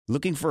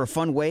Looking for a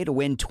fun way to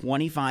win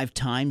 25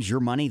 times your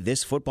money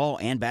this football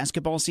and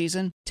basketball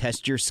season?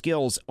 Test your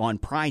skills on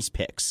Prize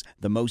Picks,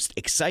 the most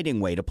exciting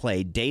way to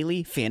play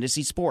daily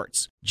fantasy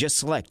sports. Just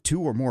select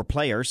 2 or more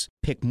players,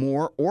 pick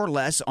more or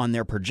less on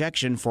their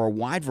projection for a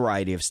wide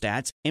variety of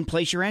stats, and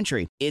place your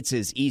entry. It's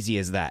as easy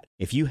as that.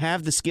 If you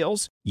have the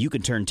skills, you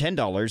can turn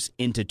 $10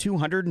 into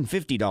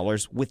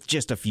 $250 with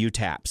just a few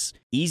taps.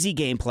 Easy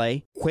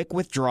gameplay, quick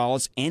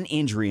withdrawals, and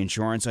injury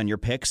insurance on your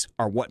picks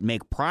are what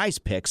make Prize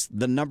Picks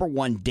the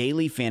 #1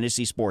 daily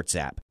fantasy sports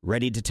app.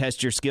 Ready to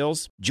test your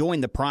skills?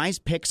 Join the Prize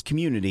Picks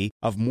community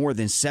of more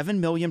than 7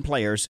 million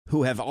players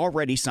who have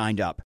already signed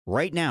up.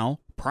 Right now,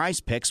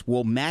 Prize Picks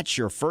will match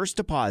your first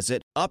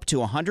deposit up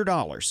to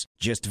 $100.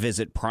 Just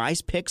visit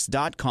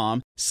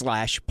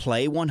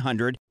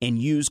prizepicks.com/play100 and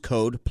use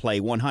code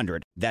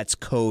PLAY100. That's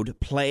code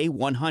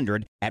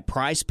PLAY100 at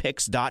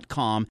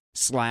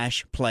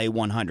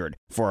prizepicks.com/play100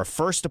 for a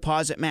first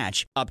deposit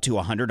match up to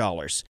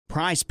 $100.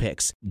 Prize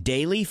Picks,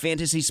 daily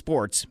fantasy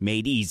sports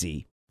made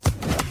easy.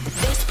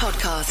 This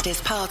podcast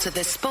is part of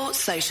the Sports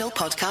Social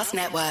Podcast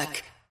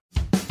Network.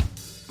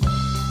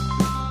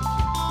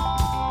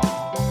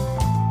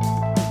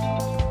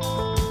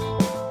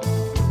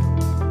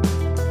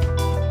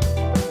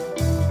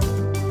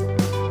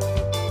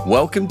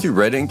 Welcome to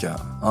Red Inker.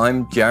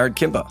 I'm Jared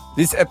Kimber.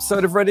 This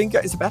episode of Red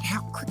Inker is about how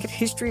cricket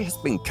history has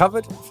been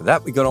covered. For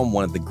that, we got on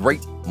one of the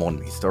great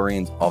modern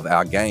historians of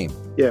our game.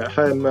 Yeah,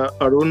 I'm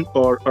Arun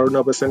or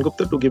Arunabha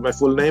Sengupta to give my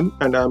full name,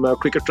 and I'm a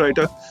cricket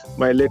writer,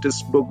 my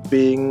latest book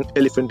being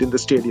Elephant in the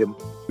Stadium.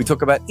 We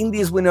talk about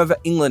India's win over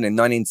England in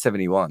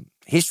 1971,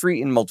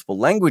 history in multiple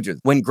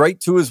languages, when great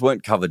tours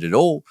weren't covered at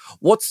all,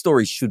 what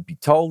stories should be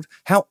told,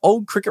 how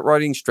old cricket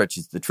writing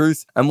stretches the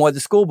truth, and why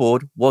the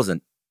scoreboard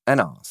wasn't an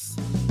arse.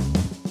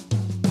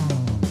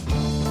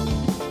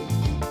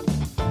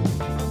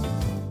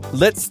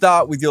 Let's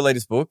start with your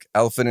latest book,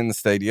 Elephant in the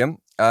Stadium.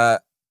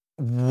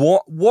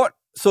 What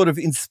sort of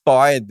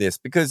inspired this?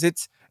 Because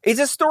it's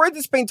a story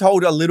that's been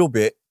told a little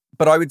bit,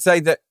 but I would say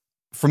that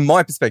from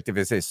my perspective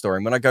as a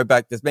historian, when I go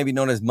back, there's maybe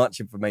not as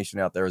much information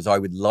out there as I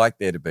would like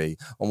there to be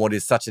on what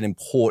is such an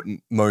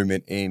important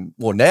moment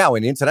now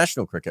in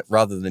international cricket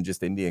rather than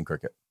just Indian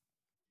cricket.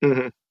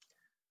 Mm-hmm.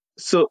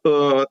 So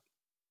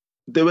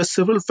there were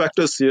several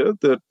factors here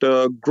that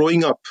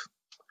growing up,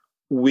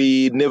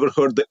 we never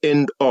heard the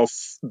end of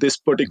this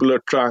particular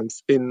triumph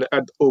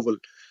at the Oval,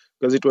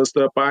 because it was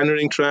the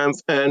pioneering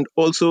triumph. And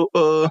also,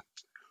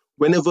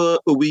 whenever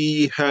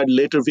we had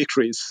later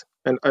victories,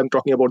 and I'm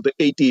talking about the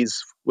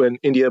 80s when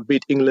India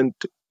beat England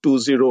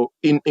 2-0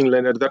 in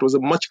England, and that was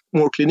a much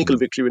more clinical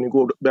victory when you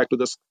go back to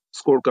the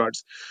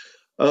scorecards.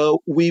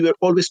 We were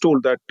always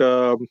told that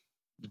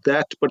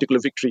that particular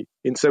victory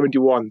in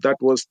 71,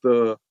 that was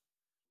the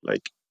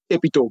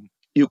epitome.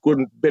 You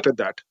couldn't better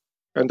that.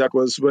 And that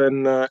was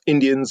when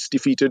Indians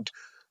defeated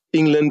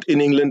England in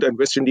England and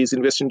West Indies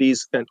in West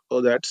Indies and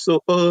all that.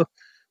 So there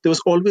was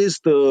always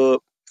the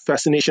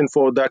fascination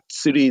for that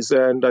series,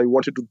 and I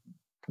wanted to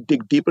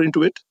dig deeper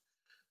into it.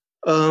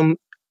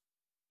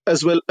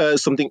 As well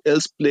as something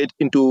else played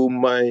into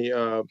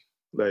my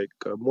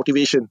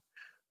motivation.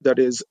 That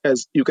is,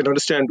 as you can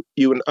understand,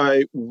 you and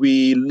I,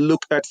 we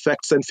look at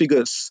facts and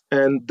figures,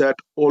 and that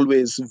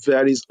always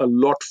varies a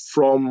lot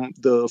from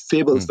the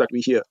fables that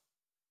we hear.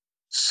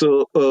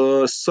 So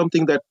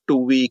something that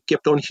we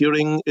kept on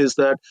hearing is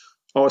that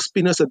our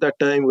spinners at that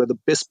time were the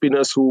best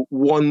spinners who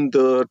won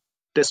the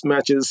test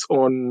matches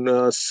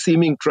on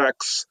seaming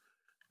tracks,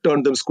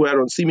 turned them square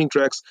on seaming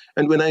tracks.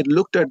 And when I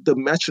looked at the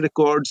match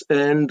records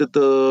and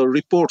the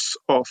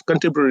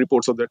contemporary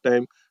reports of that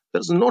time,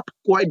 that's not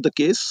quite the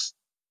case.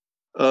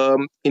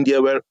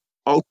 India were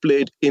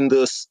outplayed on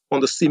the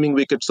seaming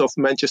wickets of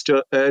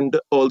Manchester, and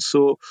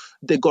also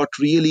they got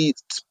really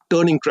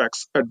turning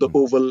tracks at the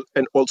Oval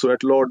and also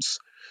at Lord's.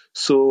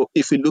 So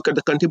if we look at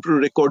the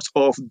contemporary records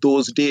of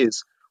those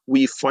days,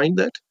 we find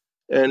that,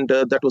 and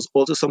that was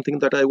also something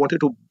that I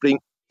wanted to bring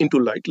into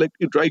light, like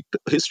you write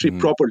history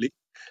properly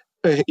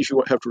if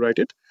you have to write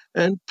it.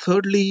 And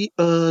thirdly,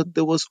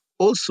 there was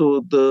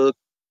also the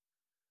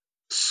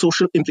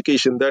social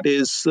implication. That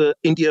is,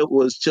 India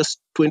was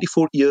just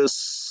 24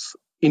 years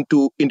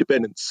into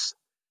independence,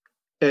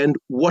 and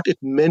what it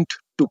meant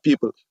to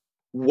people.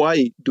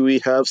 Why do we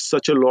have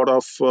such a lot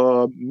of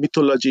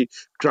mythology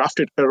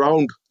crafted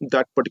around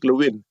that particular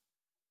win?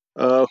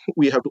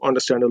 We have to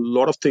understand a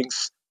lot of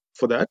things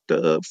for that.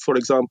 For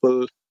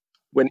example,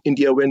 when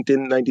India went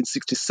in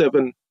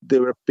 1967, they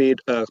were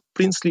paid a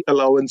princely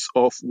allowance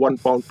of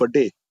 £1 per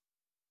day,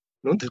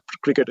 the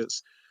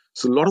cricketers.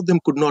 So a lot of them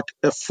could not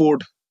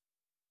afford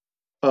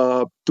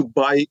to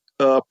buy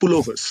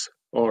pullovers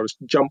or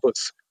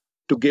jumpers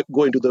to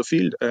go into the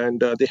field,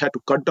 and they had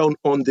to cut down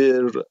on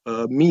their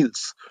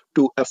meals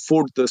to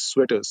afford the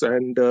sweaters.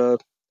 And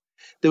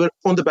they were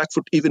on the back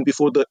foot even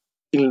before the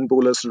England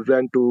bowlers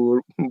ran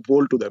to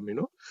bowl to them,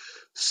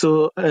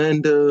 So,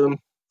 and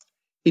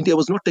India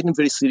was not taken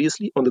very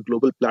seriously on the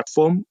global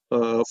platform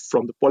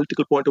from the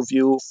political point of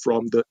view,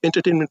 from the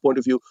entertainment point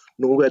of view.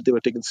 Nowhere they were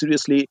taken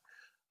seriously.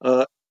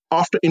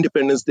 After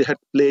independence, they had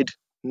played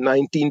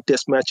 19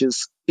 test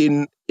matches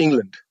in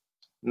England.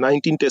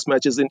 19 test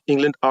matches in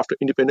England after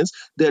independence.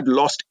 They had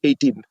lost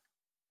 18.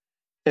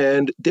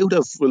 And they would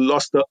have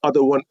lost the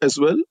other one as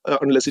well,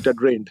 unless it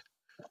had rained.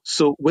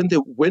 So when they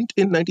went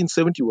in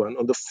 1971,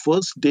 on the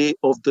first day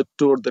of the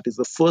tour, that is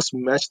the first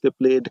match they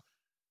played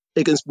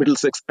against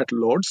Middlesex at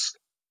Lord's,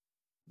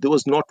 there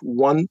was not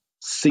one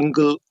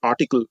single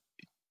article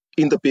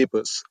in the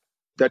papers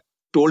that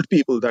told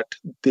people that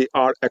this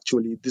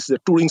is a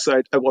touring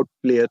site about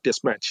to play a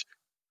test match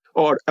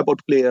or about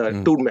to play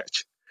a tour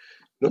match.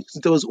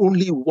 There was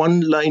only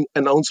one line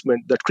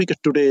announcement that Cricket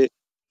Today,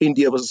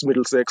 India versus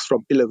Middlesex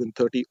from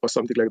 11:30 or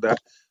something like that.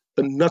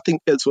 And nothing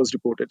else was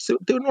reported. So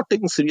they were not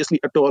taken seriously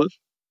at all.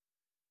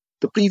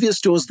 The previous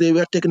tours, they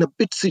were taken a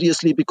bit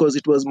seriously because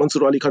it was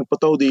Mansur Ali Khan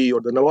Pataudi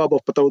or the Nawab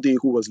of Pataudi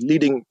who was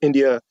leading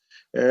India,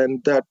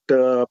 and that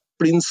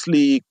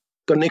princely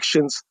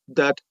connections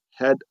that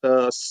had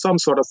some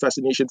sort of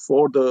fascination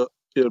for the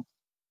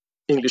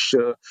English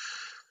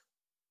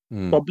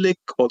public,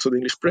 also the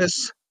English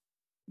press.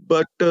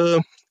 But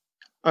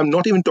I'm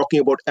not even talking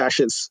about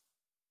Ashes.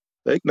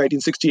 Like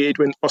 1968,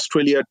 when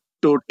Australia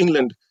toured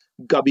England,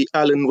 Gubby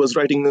Allen was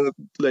writing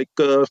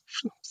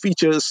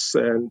features,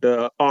 and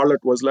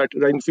Arlott was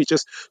writing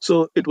features.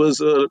 So it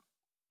was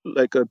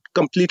like a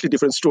completely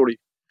different story.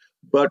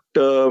 But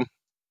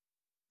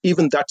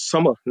even that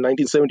summer,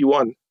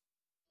 1971,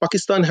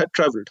 Pakistan had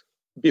traveled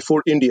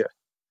before India.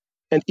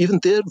 And even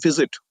their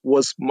visit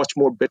was much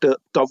more better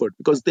covered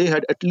because they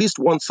had at least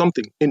won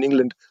something in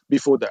England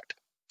before that.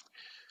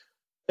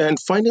 And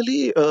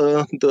finally,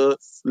 the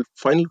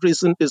final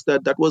reason is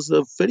that was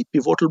a very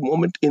pivotal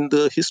moment in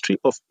the history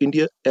of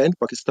India and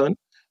Pakistan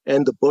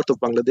and the birth of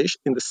Bangladesh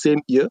in the same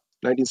year,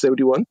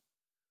 1971.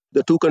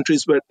 The two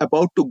countries were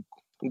about to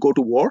go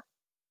to war,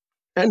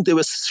 and they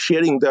were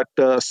sharing that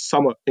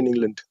summer in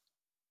England,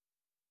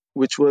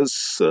 which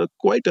was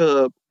quite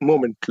a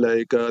moment.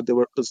 There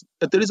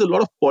is a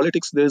lot of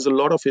politics, there is a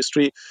lot of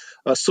history,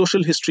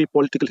 social history,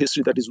 political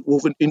history that is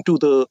woven into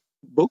the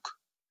book.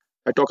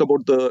 I talk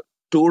about the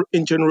tour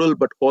in general,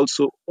 but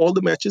also all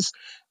the matches,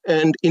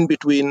 and in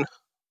between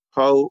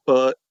how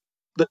the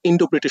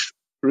Indo-British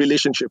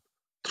relationship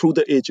through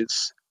the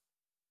ages,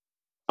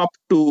 up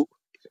to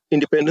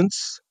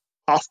independence,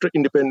 after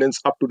independence,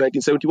 up to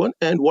 1971,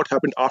 and what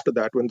happened after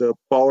that when the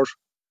power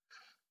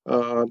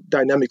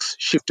dynamics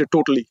shifted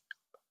totally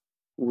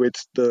with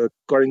the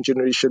current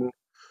generation,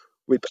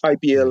 with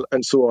IPL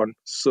and so on.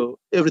 So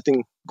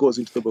everything goes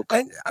into the book.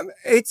 And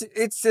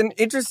it's an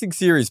interesting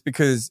series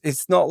because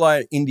it's not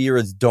like India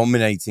is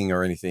dominating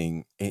or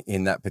anything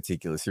in that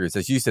particular series.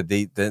 As you said,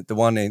 the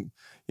one in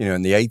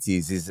the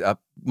 80s is I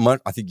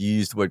think you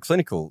used the word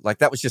clinical. Like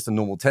that was just a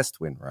normal test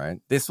win, right?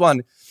 This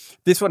one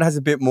has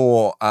a bit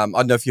more. I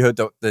don't know if you heard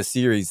the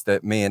series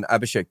that me and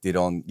Abhishek did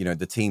on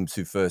the teams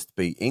who first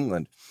beat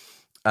England.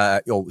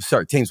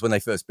 Teams when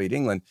they first beat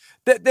England.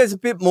 There's a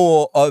bit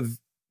more of.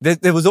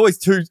 There was always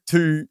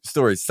two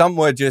stories. Some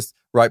were just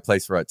right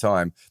place, right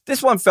time.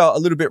 This one felt a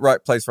little bit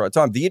right place, right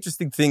time. The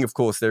interesting thing, of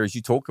course, there is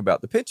you talk about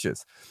the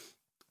pitches.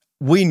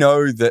 We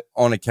know that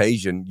on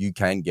occasion you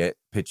can get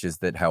pitches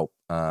that help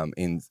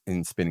in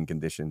spinning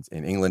conditions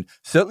in England.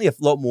 Certainly a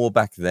lot more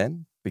back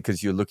then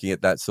because you're looking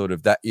at that sort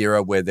of that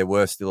era where there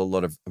were still a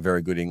lot of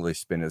very good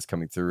English spinners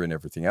coming through and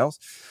everything else.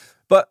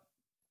 But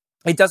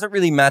it doesn't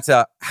really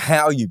matter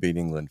how you beat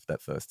England for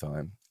that first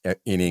time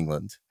in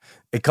England.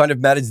 It kind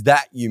of matters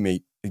that you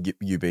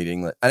beat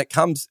England. And it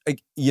comes,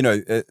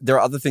 there are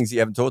other things that you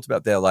haven't talked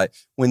about there, like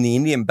when the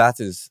Indian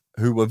batters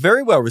who were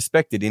very well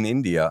respected in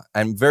India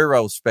and very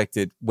well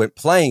respected when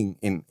playing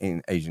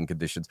in Asian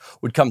conditions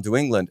would come to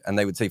England and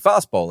they would see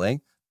fast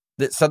bowling,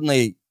 that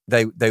suddenly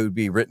they would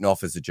be written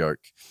off as a joke.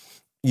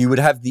 You would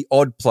have the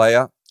odd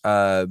player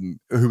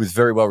who was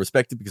very well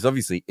respected because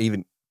obviously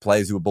even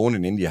players who were born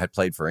in India had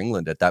played for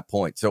England at that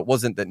point. So it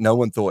wasn't that no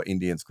one thought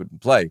Indians couldn't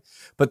play,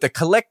 but the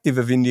collective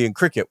of Indian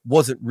cricket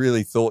wasn't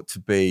really thought to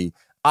be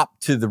up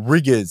to the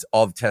rigors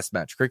of test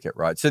match cricket,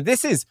 right? So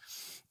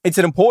it's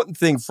an important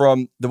thing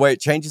from the way it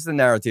changes the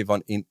narrative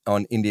on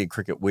Indian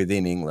cricket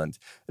within England.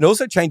 It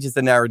also changes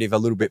the narrative a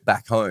little bit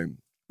back home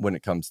when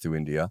it comes to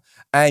India.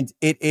 And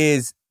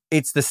it's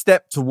the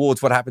step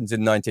towards what happens in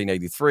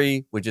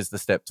 1983, which is the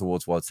step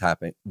towards what's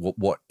happening,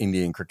 what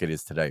Indian cricket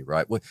is today,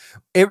 right?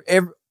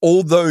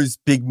 All those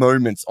big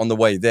moments on the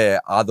way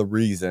there are the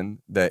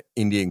reason that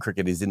Indian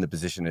cricket is in the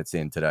position it's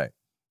in today.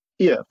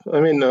 Yeah,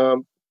 I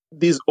mean,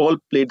 these all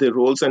played their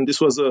roles, and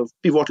this was a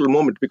pivotal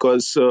moment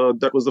because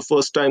that was the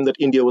first time that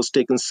India was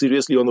taken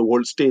seriously on the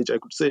world stage, I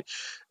could say.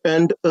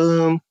 And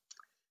a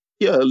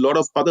lot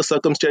of other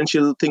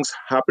circumstantial things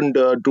happened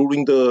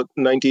during the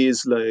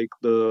 90s, like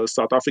the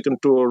South African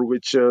tour,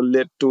 which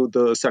led to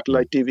the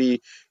satellite TV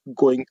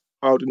going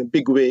out in a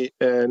big way,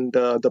 and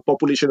the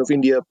population of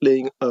India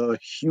playing a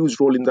huge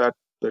role in that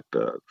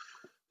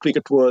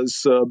cricket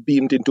was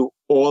beamed into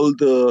all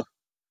the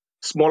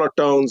smaller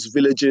towns,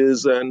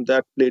 villages, and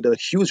that played a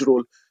huge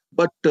role.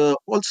 But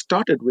all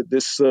started with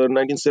this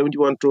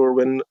 1971 tour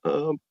when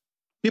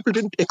people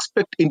didn't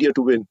expect India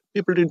to win.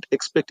 People didn't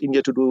expect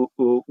India to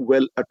do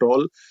well at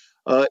all.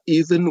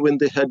 Even when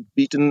they had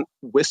beaten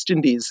West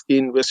Indies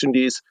in West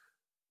Indies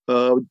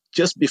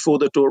just before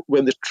the tour,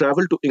 when they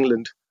traveled to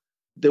England,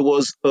 there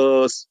was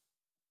a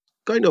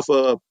kind of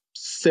a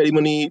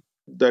ceremony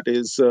that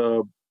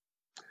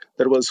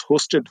was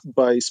hosted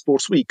by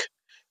Sports Week,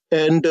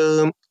 and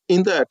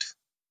in that,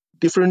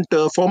 different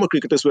former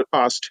cricketers were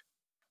asked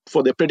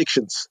for their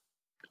predictions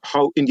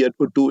how India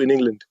would do in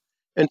England,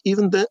 and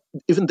even they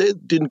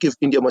didn't give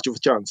India much of a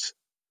chance.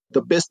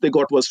 The best they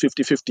got was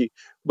 50-50,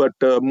 but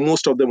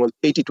most of them was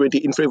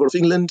 80-20 in favor of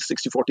England,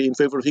 60-40 in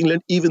favor of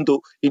England, even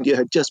though India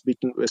had just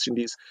beaten West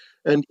Indies.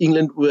 And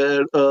England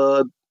were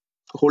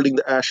holding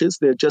the Ashes.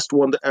 They had just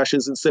won the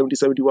Ashes in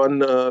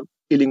 70-71,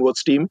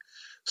 Illingworth's team.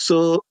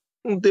 So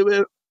they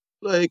were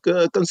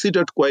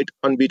considered quite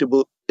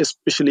unbeatable,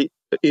 especially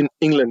in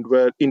England,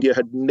 where India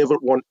had never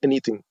won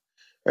anything.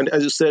 And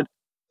as you said,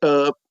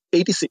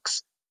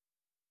 86.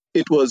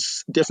 It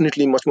was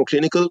definitely much more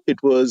clinical.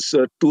 It was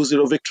a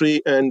 2-0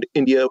 victory, and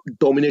India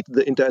dominated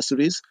the entire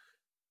series.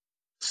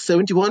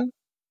 71,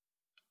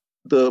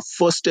 the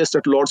first test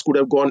at Lord's could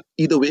have gone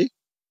either way.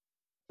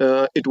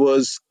 It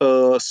was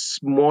a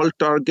small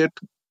target,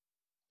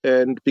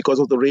 and because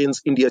of the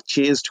rains, India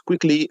chased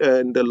quickly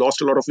and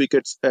lost a lot of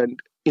wickets. And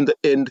in the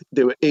end,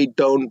 they were 8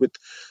 down with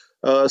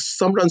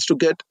some runs to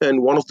get,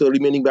 and one of the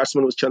remaining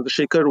batsmen was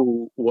Chandrasekhar,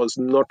 who was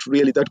not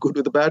really that good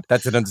with the bat.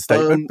 That's an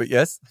understatement, but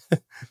yes.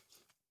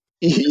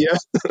 Yeah.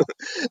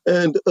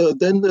 And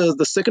then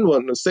the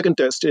second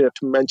test at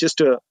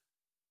Manchester,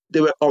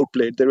 they were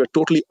outplayed. They were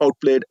totally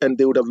outplayed, and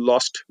they would have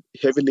lost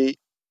heavily.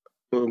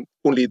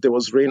 Only there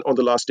was rain on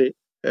the last day,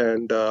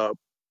 and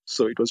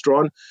so it was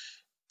drawn.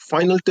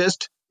 Final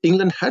test,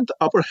 England had the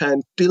upper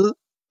hand till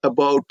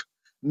about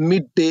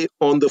midday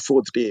on the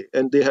fourth day,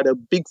 and they had a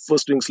big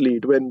first innings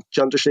lead when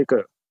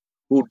Chandrasekhar,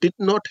 who did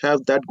not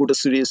have that good a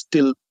series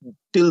till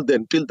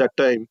that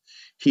time,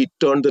 he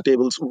turned the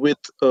tables with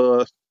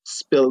a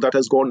spell that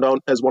has gone down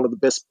as one of the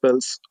best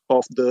spells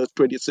of the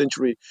 20th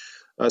century,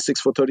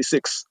 6 for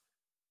 36.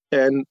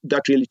 And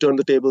that really turned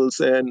the tables,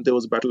 and there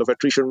was a battle of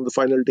attrition on the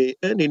final day,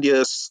 and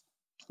India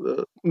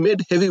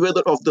made heavy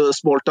weather of the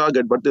small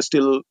target, but they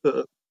still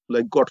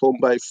got home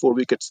by 4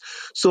 wickets.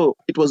 So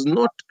it was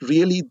not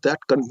really that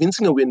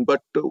convincing a win,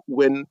 but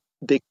when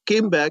they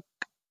came back,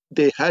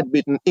 they had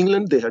beaten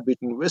England, they had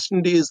beaten West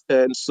Indies,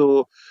 and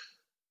so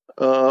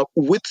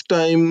with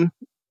time,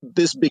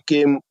 this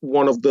became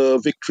one of the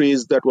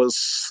victories that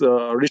was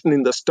written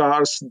in the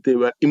stars. They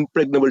were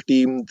impregnable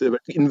team, they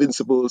were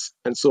invincibles,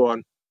 and so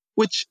on,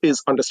 which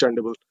is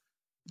understandable.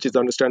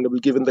 Given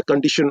the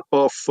condition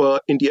of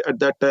India at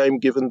that time,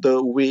 given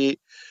the way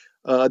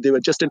they were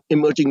just an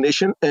emerging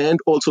nation, and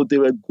also they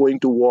were going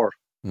to war.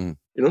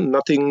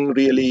 Nothing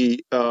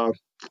really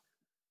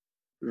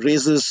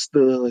raises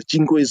the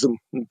jingoism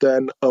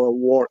than a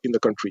war in the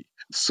country.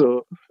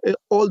 So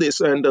all this,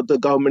 and the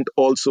government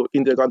also,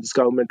 Indira Gandhi's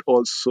government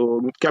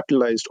also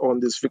capitalized on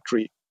this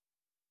victory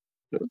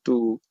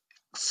for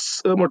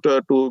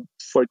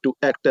it to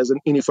act as an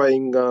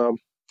unifying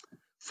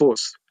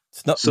force.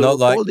 It's not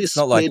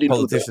like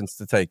politicians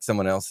to take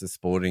someone else's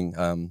sporting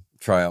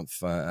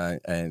triumph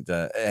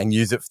and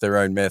use it for their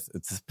own myth.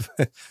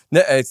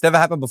 It's never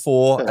happened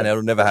before, and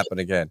it'll never happen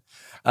again.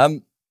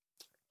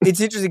 It's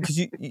interesting because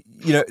you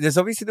know there's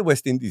obviously the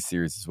West Indies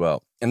series as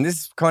well, and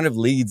this kind of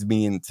leads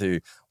me into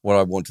what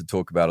I want to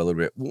talk about a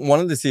little bit. One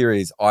of the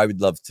series I'd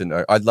love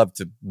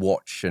to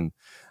watch and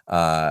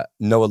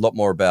know a lot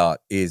more about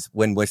is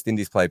when West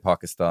Indies played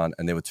Pakistan,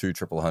 and there were 2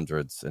 triple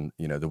hundreds, and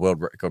the world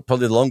record,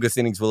 probably the longest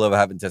innings we'll ever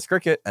have in Test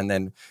cricket, and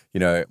then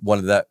one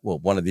of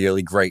the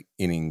early great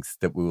innings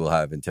that we will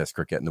have in Test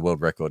cricket, and the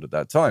world record at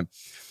that time.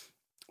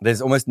 There's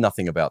almost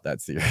nothing about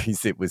that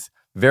series. It was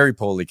very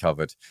poorly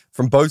covered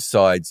from both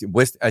sides.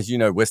 As you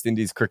know, West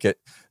Indies cricket,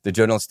 the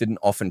journalists didn't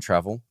often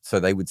travel, so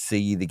they would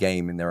see the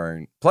game in their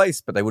own place,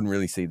 but they wouldn't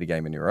really see the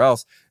game anywhere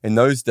else. In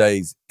those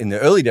days, in the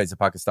early days of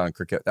Pakistan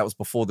cricket, that was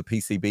before the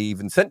PCB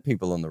even sent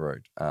people on the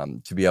road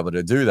to be able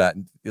to do that.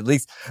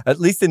 At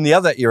least in the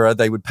other era,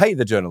 they would pay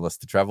the journalists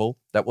to travel.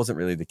 That wasn't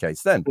really the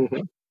case then.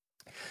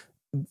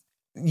 Mm-hmm.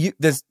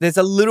 There's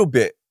a little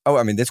bit. Oh,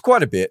 I mean, there's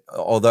quite a bit,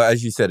 although,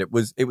 as you said, it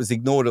was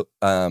ignored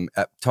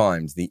at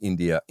times, the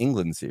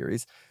India-England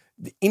series.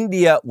 The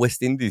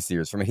India-West Indies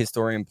series, from a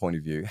historian point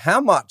of view,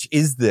 how much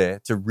is there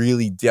to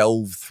really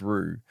delve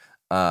through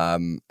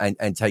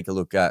and take a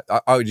look at?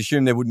 I would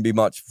assume there wouldn't be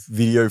much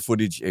video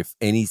footage, if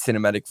any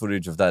cinematic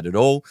footage of that at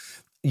all.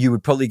 You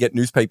would probably get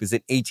newspapers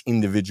at each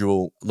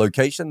individual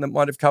location that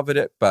might have covered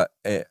it, but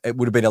it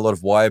would have been a lot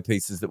of wire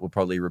pieces that were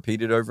probably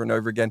repeated over and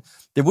over again.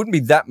 There wouldn't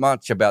be that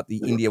much about the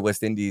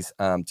India-West Indies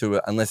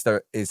tour unless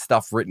there is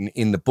stuff written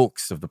in the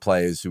books of the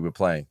players who were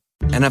playing.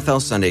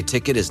 NFL Sunday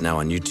Ticket is now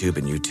on YouTube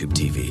and YouTube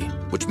TV,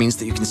 which means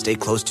that you can stay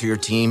close to your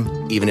team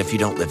even if you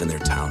don't live in their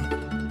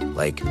town.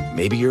 Like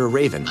maybe you're a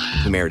Raven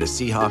who married a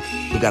Seahawk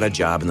who got a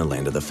job in the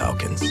land of the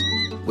Falcons.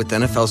 With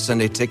NFL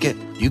Sunday Ticket,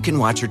 you can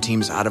watch your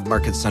team's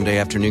out-of-market Sunday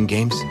afternoon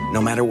games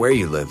no matter where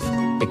you live,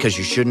 because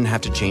you shouldn't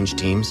have to change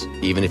teams,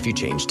 even if you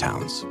change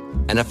towns.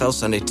 NFL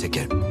Sunday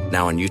Ticket,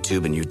 now on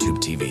YouTube and YouTube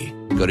TV.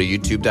 Go to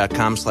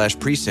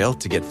youtube.com/presale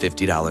to get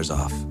 $50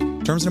 off.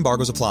 Terms and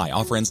embargoes apply.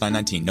 Offer ends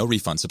 9/19. No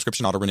refund.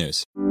 Subscription auto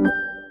renews.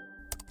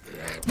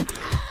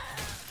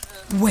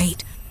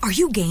 Wait, are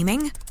you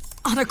gaming?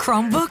 On a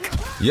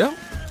Chromebook? Yep.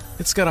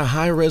 It's got a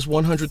high-res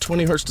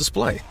 120Hz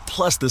display,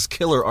 plus this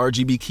killer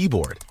RGB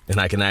keyboard. And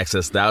I can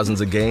access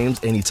thousands of games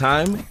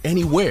anytime,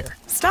 anywhere.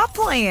 Stop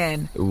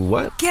playing.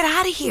 What? Get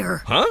out of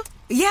here. Huh?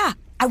 Yeah,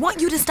 I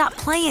want you to stop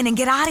playing and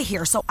get out of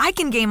here so I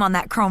can game on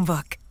that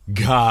Chromebook.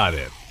 Got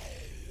it.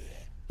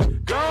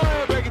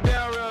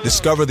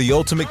 Discover the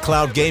ultimate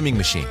cloud gaming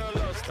machine,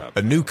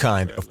 a new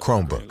kind of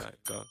Chromebook.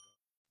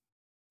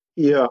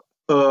 Yeah.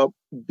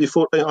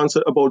 Before I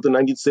answer about the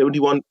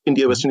 1971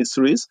 India-West Indies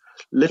series,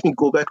 let me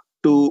go back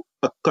to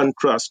a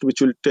contrast,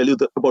 which will tell you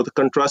about the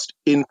contrast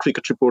in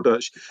cricket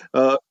reportage.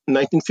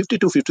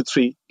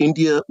 1952-53,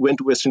 India went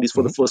to West Indies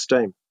for the first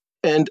time.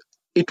 And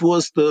it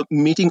was the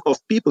meeting of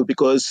people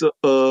because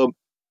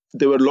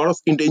there were a lot of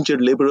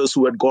indentured laborers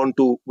who had gone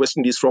to West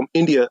Indies from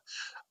India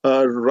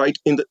right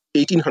in the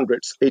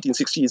 1800s,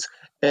 1860s.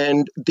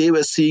 And they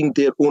were seeing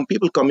their own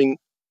people coming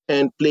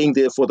and playing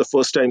there for the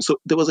first time. So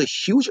there was a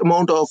huge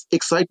amount of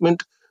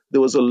excitement. There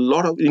was a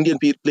lot of Indian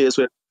players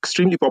who were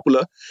extremely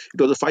popular.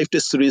 It was a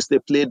 5-test series. They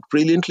played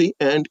brilliantly,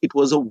 and it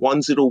was a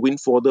 1-0 win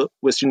for the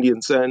West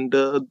Indians. And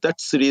that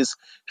series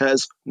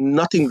has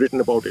nothing written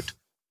about it.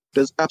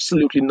 There's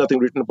absolutely nothing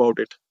written about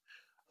it.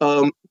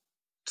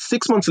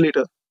 6 months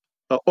later,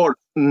 or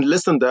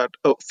less than that,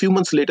 a few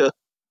months later,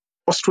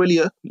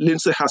 Australia,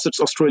 Lindsay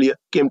Hassett's Australia,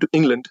 came to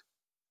England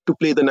to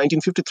play the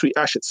 1953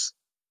 Ashes.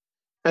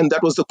 And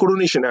that was the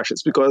coronation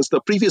Ashes because the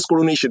previous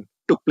coronation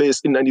took place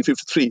in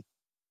 1953.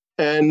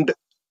 And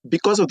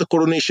because of the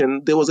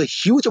coronation, there was a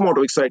huge amount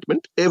of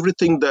excitement.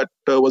 Everything that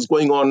was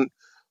going on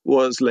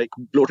was like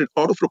bloated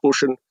out of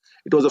proportion.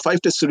 It was a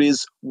 5-test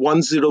series,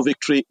 1-0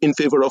 victory in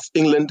favor of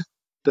England.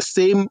 The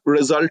same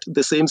result,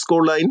 the same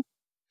scoreline.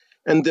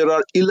 And there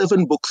are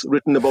 11 books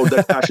written about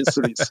that Ashes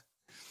series.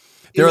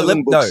 There are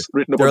 11 books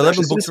written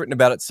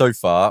about it so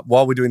far.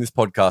 While we're doing this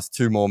podcast,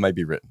 2 more may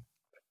be written.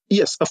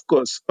 Yes, of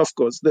course.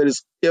 There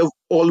is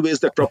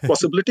always that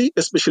possibility,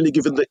 especially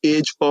given the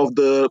age of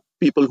the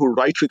people who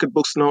write cricket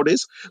books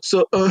nowadays.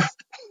 So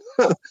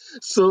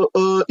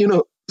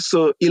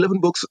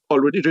 11 books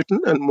already written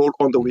and more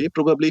on the way,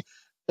 probably.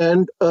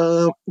 And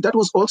that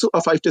was also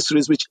a 5-test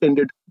series which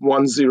ended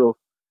 1-0.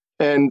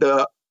 And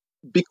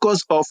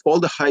because of all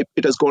the hype,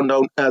 it has gone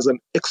down as an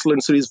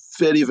excellent series,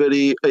 very,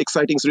 very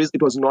exciting series.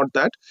 It was not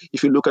that.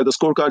 If you look at the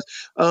scorecards,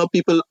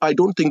 people, I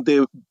don't think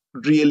they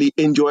really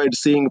enjoyed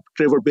seeing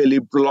Trevor Bailey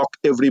block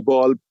every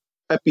ball,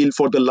 appeal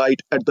for the light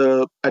at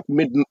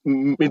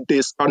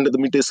midday under the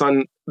midday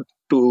sun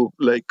to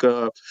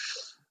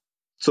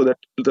so that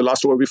the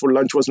last over before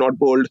lunch was not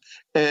bowled,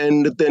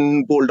 and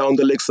then bowl down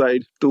the leg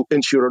side to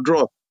ensure a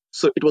draw.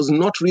 So it was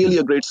not really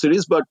a great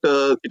series, but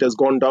it has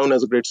gone down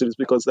as a great series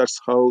because that's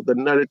how the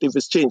narrative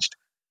is changed.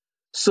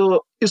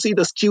 So you see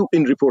the skew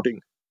in reporting.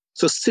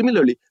 So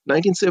similarly,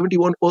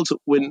 1971 also,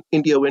 when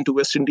India went to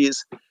West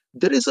Indies,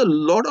 there are a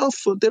lot of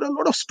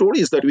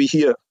stories that we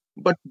hear,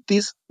 but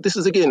this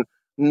is again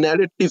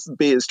narrative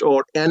based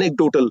or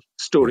anecdotal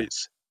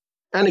stories.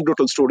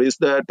 Anecdotal stories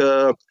that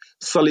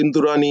Salim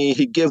Durrani,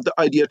 he gave the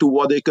idea to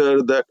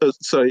Wadekar that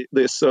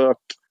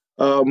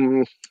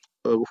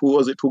who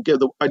was it who gave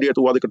the idea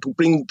to Wadekar to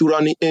bring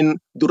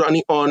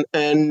Durrani on,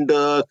 and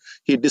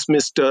he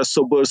dismissed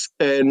Sobers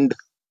and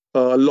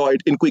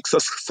Lloyd in quick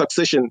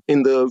succession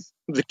in the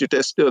victory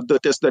test, the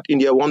test that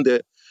India won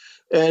there.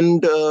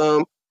 And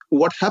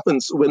what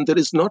happens when there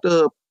is not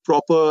a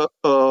proper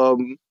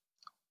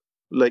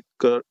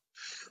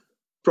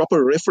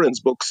proper reference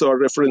books or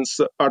reference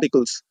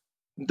articles,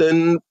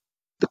 then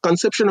the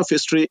conception of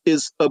history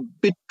is a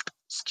bit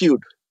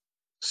skewed.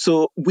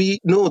 So we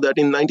know that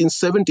in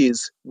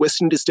 1970s,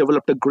 West Indies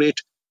developed a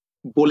great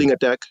bowling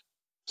attack.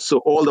 So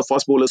all the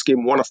fast bowlers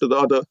came one after the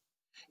other.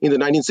 In the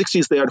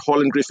 1960s, they had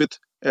Hall and Griffith,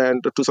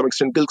 and to some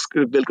extent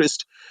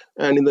Gilchrist.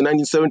 And in the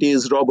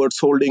 1970s, Roberts,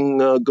 Holding,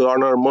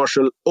 Garner,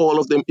 Marshall, all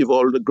of them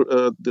evolved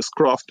this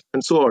craft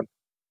and so on.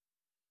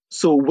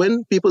 So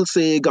when people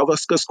say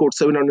Gavaskar scored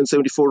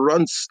 774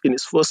 runs in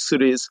his first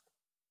series,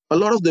 a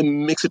lot of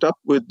them mix it up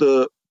with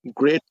the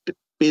great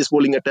pace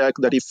bowling attack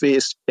that he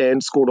faced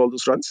and scored all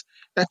those runs.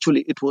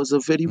 Actually, it was a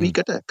very weak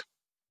attack.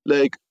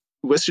 Like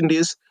West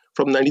Indies,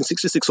 from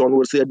 1966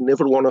 onwards, they had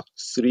never won a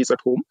series at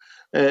home,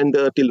 and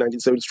till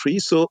 1973.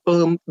 So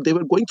they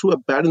were going through a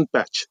barren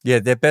patch. Yeah,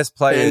 their best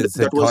players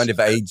had kind of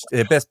aged.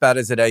 Their best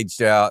batters had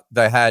aged out.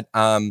 They had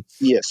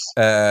they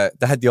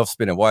had the off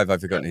spinner. Why have I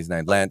forgotten his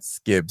name? Lance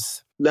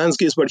Gibbs,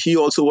 but he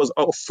also was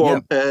out of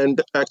form. Yeah.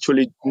 And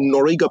actually,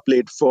 Noriga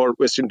played for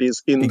West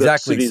Indies in the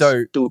series.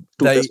 So two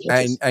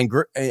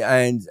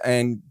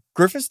and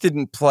Griffiths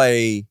didn't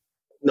play.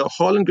 No,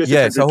 Hall and Griffith.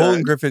 Yeah, so Hall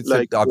and Griffith.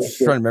 I'm trying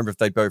to remember if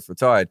they both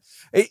retired.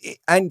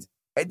 And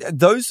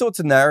those sorts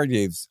of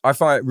narratives I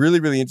find really,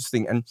 really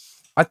interesting. And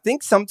I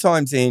think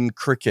sometimes in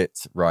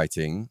cricket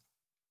writing,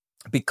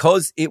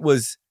 because it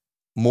was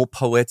more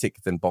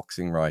poetic than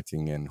boxing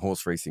writing and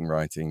horse racing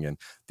writing and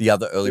the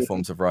other early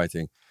forms of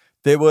writing,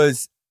 there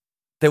was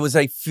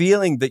a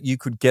feeling that you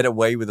could get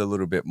away with a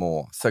little bit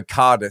more. So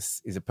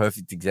Cardis is a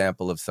perfect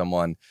example of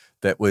someone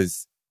that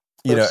was,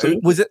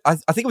 Absolutely. I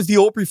think it was the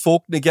Aubrey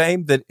Faulkner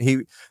game that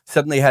he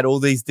suddenly had all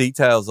these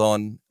details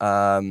on,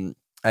 and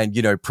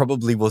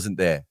probably wasn't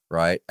there,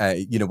 right?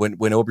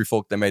 When Aubrey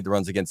Faulkner made the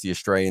runs against the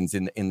Australians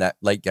in that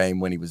late game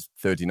when he was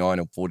 39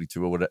 or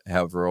 42 or whatever,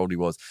 however old he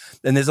was.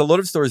 And there's a lot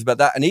of stories about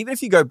that. And even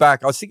if you go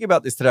back, I was thinking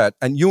about this today,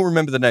 and you'll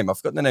remember the name. I've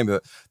forgotten the name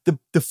of it.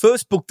 The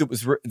first book that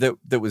was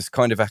that was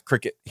kind of a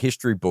cricket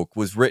history book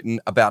was written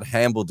about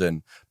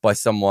Hambledon by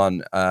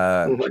someone,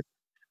 Nyren,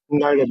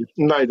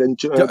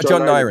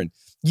 John Nyren.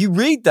 You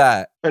read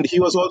that, and he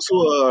was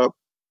also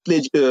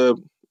there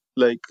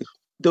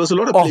was a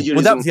lot of plagiarism.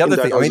 Well, that was the other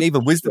thing. I mean,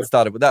 even Wisdom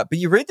started with that. But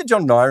you read the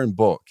John Nyren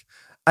book,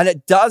 and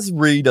it does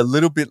read a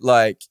little bit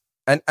like,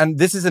 and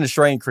this is an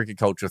Australian cricket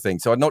culture thing,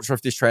 so I'm not sure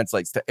if this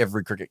translates to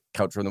every cricket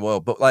culture in the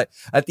world. But like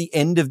at the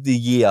end of the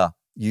year,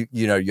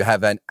 you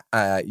have an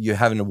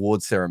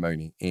award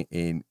ceremony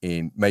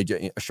in major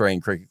Australian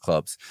cricket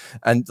clubs,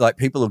 and like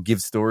people will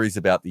give stories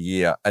about the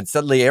year, and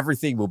suddenly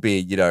everything will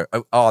be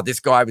this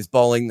guy was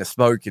bowling the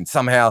smoke, and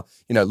somehow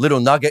little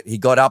nugget, he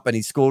got up and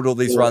he scored all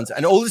these runs,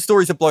 and all the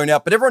stories are blown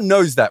out, but everyone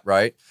knows that,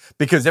 right?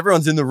 Because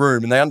everyone's in the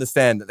room and they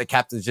understand that the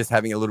captain's just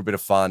having a little bit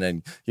of fun,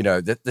 and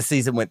the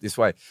season went this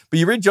way. But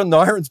you read John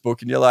Nyren's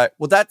book and you're like,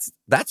 well, that's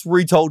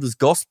retold as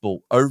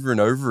gospel over and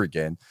over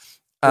again.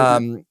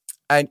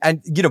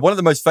 And one of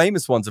the most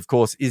famous ones, of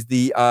course, is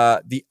the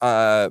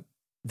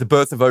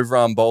birth of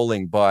overarm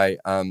bowling by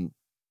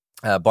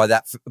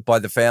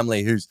the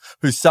family whose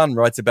son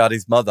writes about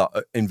his mother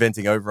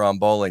inventing overarm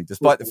bowling,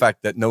 despite the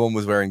fact that no one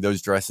was wearing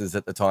those dresses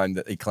at the time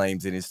that he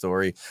claims in his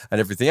story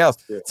and everything else.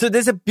 Yeah. So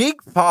there's a big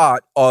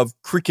part of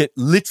cricket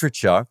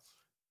literature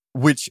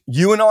which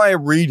you and I are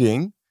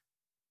reading,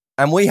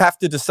 and we have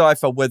to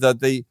decipher whether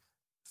the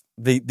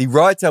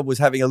writer was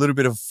having a little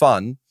bit of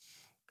fun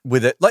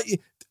with it. Like,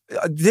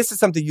 this is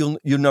something you'll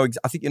know.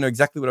 I think you know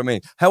exactly what I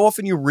mean. How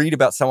often you read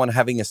about someone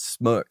having a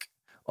smirk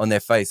on their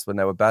face when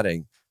they were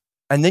batting,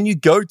 and then you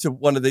go to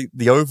one of the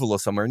oval or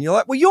somewhere, and you're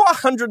like, well, you're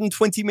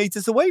 120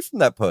 meters away from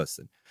that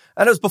person.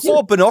 And it was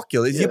before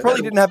binoculars. You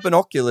probably didn't have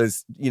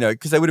binoculars,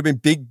 because they would have been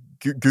big,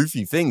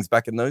 goofy things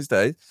back in those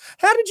days.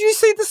 How did you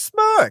see the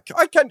smirk?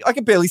 I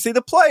can barely see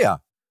the player.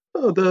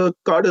 Oh, the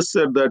Carter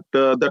said that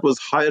that was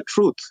higher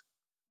truth.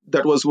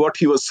 That was what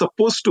he was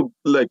supposed to,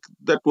 like,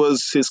 that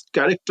was his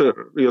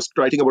character. He was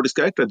writing about his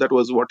character. That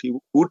was what he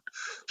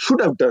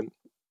should have done,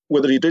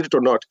 whether he did it or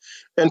not.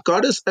 And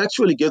Cardis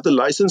actually gave the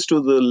license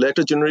to the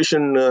later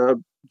generation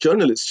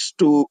journalists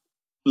to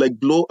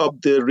blow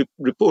up their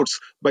reports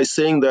by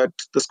saying that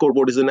the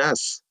scoreboard is an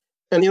ass.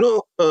 And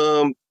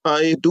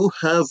I do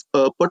have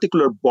a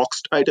particular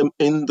boxed item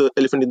in the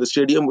Elephant in the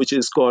Stadium, which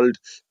is called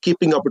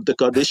Keeping Up with the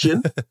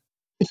Kardashian.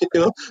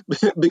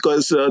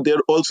 Because there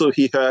also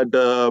he had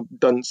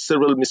done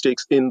several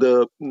mistakes in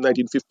the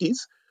 1950s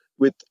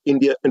with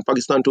India and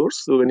Pakistan tours,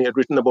 so when he had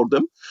written about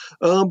them.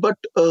 But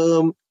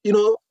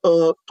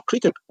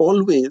cricket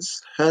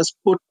always has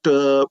put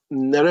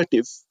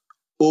narrative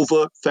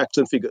over facts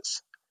and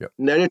figures. Yep.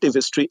 Narrative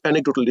history,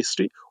 anecdotal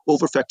history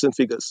over facts and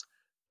figures.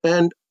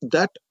 And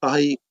that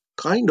it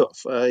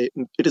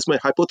is my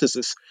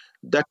hypothesis,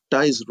 that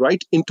ties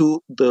right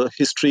into the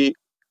history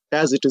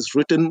as it is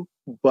written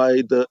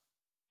by the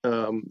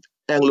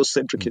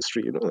Anglo-centric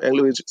history,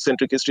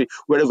 Anglo-centric history,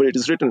 wherever it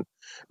is written.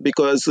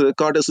 Because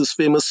Cardis's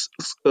famous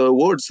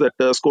words that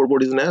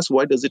scoreboard is an ass,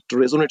 why does it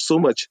resonate so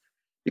much?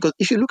 Because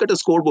if you look at a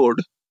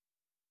scoreboard,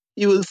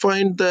 you will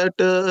find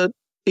that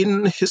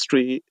in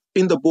history,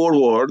 in the Boer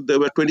War, there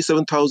were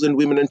 27,000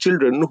 women and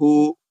children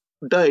who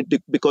died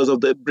because of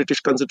the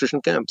British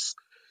concentration camps.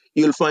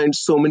 You'll find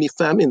so many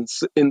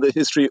famines in the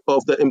history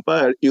of the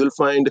empire. You'll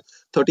find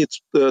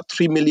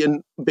 33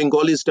 million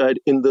Bengalis died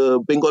in the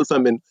Bengal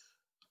famine.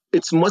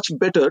 It's much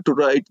better to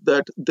write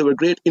that there were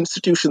great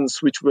institutions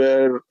which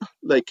were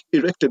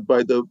erected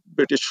by the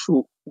British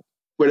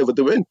wherever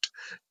they went.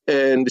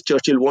 And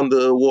Churchill won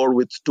the war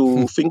with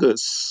two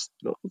fingers,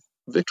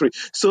 victory.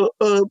 So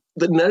the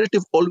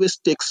narrative always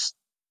takes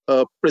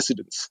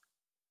precedence.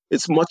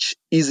 It's much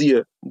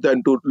easier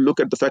than to look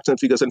at the facts and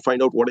figures and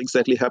find out what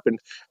exactly happened.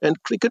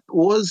 And cricket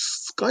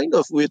was kind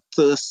of, with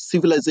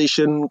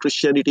civilization,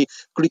 Christianity,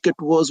 cricket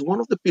was one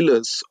of the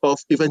pillars of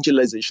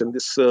evangelization,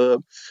 this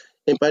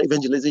empire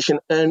evangelization.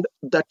 And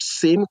that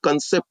same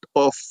concept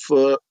of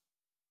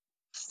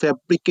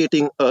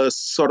fabricating a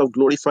sort of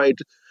glorified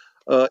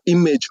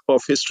image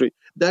of history,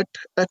 that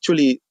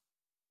actually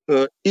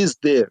is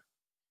there,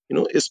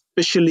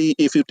 especially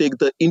if you take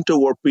the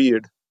interwar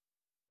period.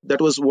 That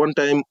was one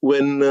time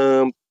when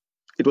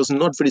it was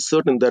not very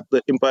certain that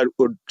the empire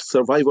would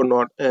survive or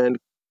not, and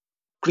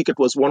cricket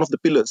was one of the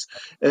pillars.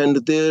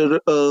 And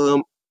there,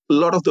 a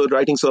lot of the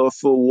writings of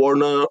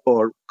Warner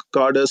or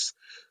Cardis,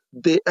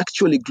 they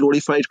actually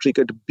glorified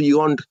cricket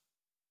beyond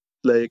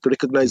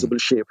recognizable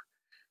shape.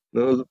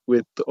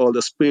 With all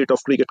the spirit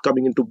of cricket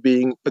coming into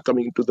being,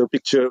 coming into the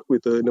picture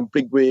in a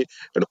big way,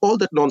 and all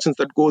that nonsense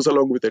that goes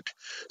along with it.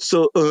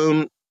 So,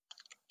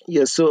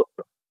 so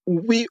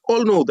we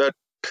all know that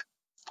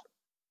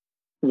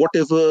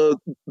whatever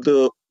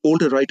the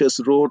older writers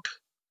wrote,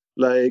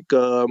 like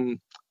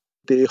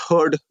they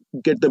heard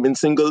get them in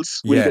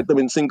singles, we'll get them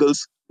in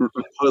singles,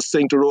 was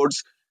saying to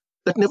Rhodes,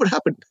 that never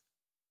happened.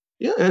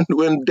 Yeah, and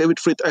when David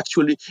Frith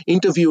actually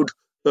interviewed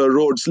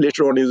Rhodes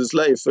later on in his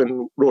life,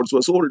 and Rhodes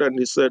was old, and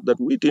he said that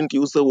we didn't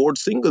use the word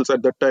singles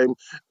at that time,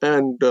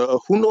 and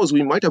who knows,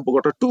 we might have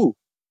got a two.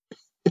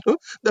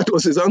 That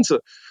was his answer.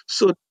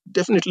 So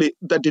definitely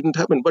that didn't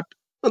happen. But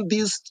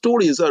these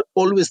stories are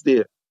always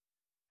there.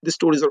 These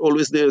stories are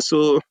always there.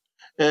 So,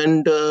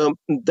 and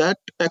that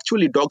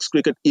actually dogs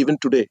cricket even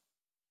today,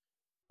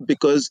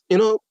 because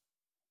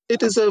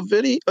it is a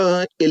very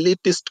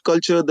elitist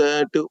culture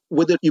that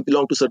whether you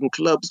belong to certain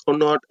clubs or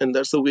not, and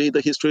that's the way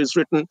the history is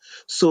written.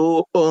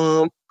 So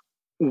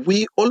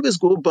we always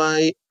go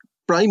by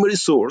primary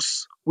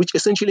source, which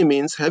essentially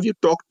means, have you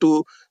talked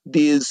to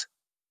these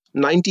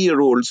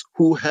 90-year-olds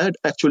who had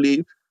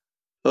actually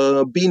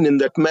been in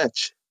that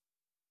match?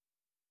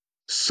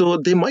 So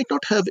they might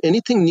not have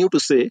anything new to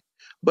say,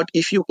 but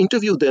if you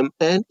interview them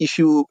and if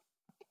you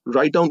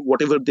write down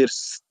whatever they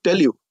tell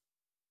you,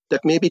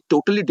 that may be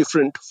totally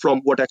different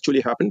from what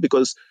actually happened,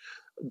 because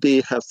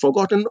they have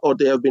forgotten, or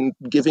they have been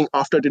giving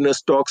after dinner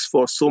talks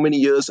for so many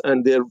years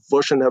and their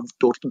version has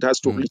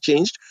totally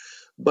changed.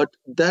 But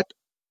that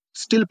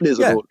still plays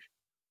a role.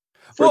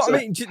 Well, I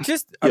mean,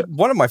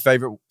 one of my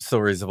favorite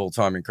stories of all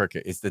time in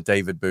cricket is the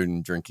David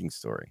Boone drinking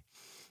story.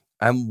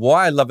 And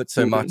why I love it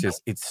so much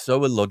is it's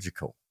so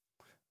illogical,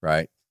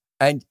 right?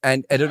 And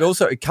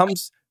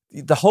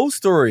the whole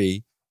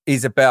story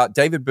is about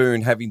David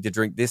Boone having to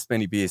drink this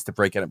many beers to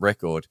break a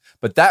record.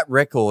 But that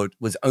record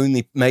was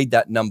only made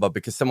that number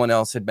because someone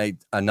else had made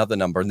another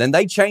number. And then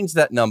they changed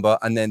that number,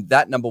 and then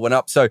that number went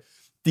up. So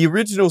the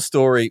original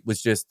story was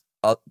just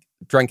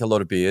drank a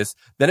lot of beers.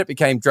 Then it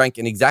became drank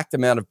an exact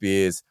amount of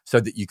beers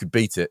so that you could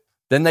beat it.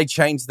 Then they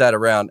changed that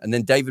around, and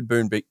then David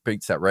Boone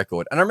beats that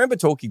record. And I remember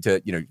talking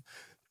to,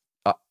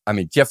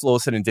 Jeff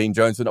Lawson and Dean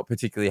Jones were not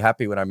particularly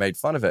happy when I made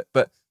fun of it.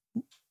 But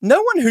no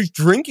one who's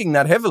drinking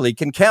that heavily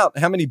can count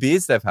how many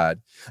beers they've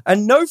had.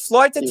 And no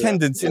flight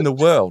attendants in the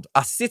world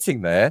are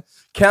sitting there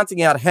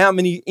counting out how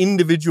many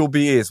individual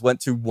beers went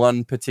to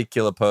one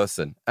particular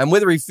person. And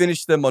whether he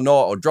finished them or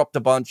not, or dropped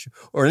a bunch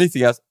or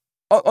anything else,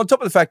 on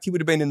top of the fact he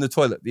would have been in the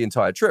toilet the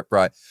entire trip,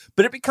 right?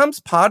 But it becomes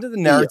part of the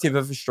narrative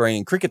of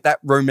Australian cricket,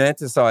 that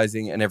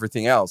romanticizing and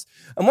everything else.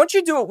 And once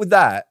you do it with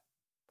that,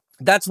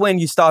 that's when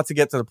you start to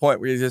get to the point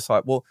where you're just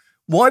like, well,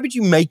 why would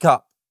you make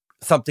up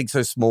something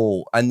so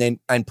small and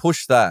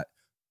push that?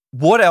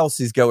 What else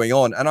is going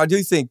on? And I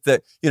do think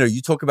that,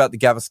 you talk about the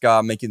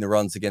Gavaskar making the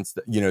runs against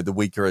the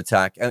weaker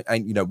attack.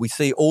 And we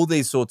see all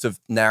these sorts of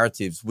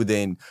narratives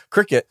within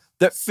cricket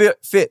that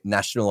fit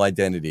national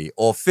identity,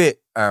 or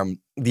fit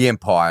the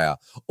empire,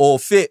 or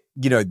fit,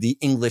 the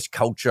English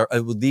culture,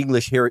 the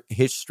English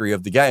history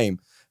of the game.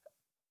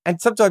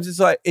 And sometimes it's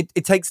like,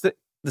 it takes the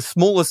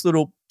smallest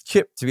little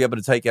chip to be able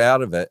to take it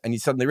out of it, and you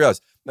suddenly realize,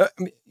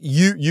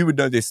 you would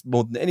know this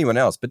more than anyone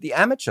else, but the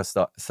amateur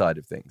side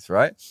of things,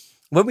 right?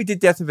 When we did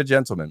Death of a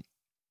Gentleman,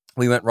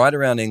 we went right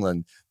around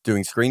England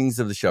doing screenings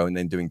of the show and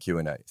then doing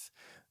Q&As.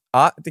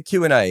 At the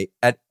Q&A,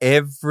 at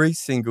every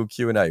single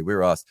Q&A, we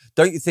were asked,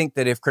 don't you think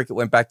that if cricket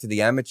went back to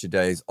the amateur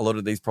days, a lot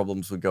of these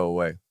problems would go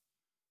away?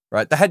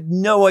 Right? They had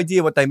no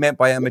idea what they meant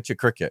by amateur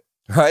cricket,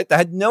 right? They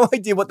had no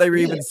idea what they were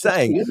even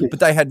saying, but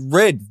they had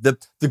read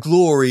the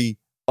glory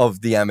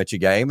of the amateur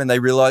game, and they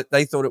realized,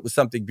 they thought it was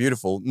something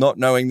beautiful, not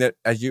knowing that,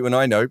 as you and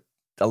I know,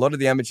 a lot of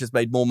the amateurs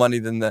made more money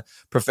than the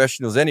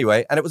professionals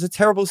anyway, and it was a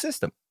terrible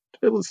system.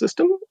 There was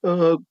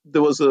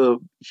a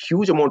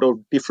huge amount of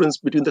difference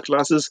between the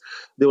classes.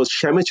 There was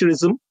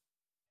amateurism.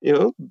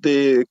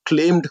 They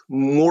claimed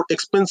more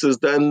expenses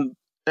than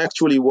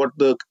actually what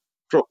the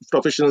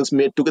professionals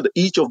made together.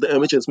 Each of the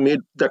amateurs made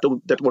that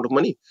amount of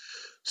money.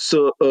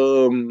 So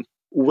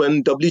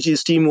when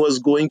WG's team was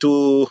going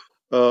to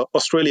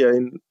Australia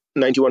in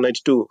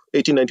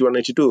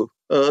 1891-92,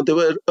 there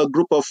were a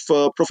group of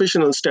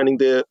professionals standing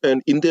there,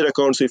 and in their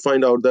accounts we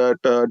find out that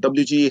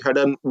WG had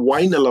a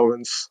wine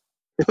allowance.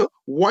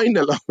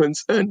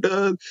 And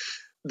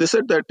they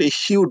said that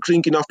he would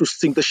drink enough to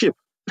sink the ship.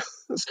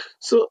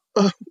 So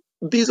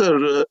these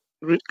are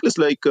ridiculous.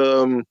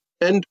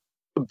 And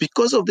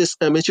because of this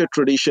amateur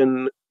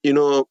tradition,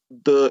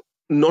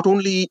 not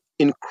only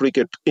in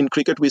cricket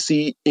we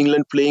see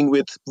England playing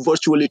with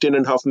virtually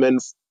 10.5 men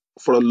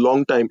for a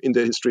long time in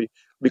their history,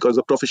 because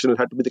the professional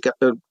had to be the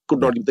captain, could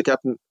not be the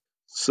captain.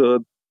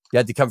 So you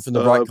had to come from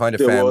the right kind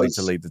of family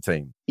to lead the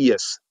team.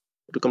 Yes,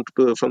 to come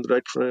from the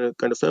right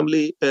kind of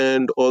family.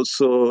 And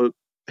also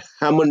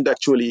Hammond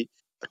actually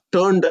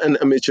turned an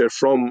amateur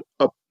from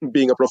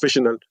being a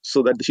professional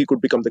so that he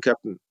could become the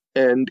captain.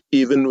 And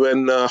even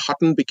when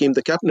Hutton became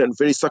the captain, and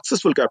very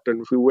successful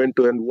captain, who went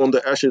to and won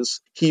the Ashes,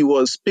 he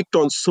was picked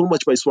on so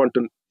much by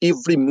Swanton.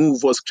 Every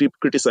move was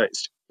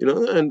criticized,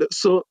 and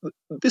so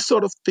this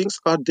sort of things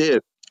are there.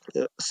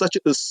 Such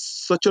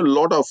a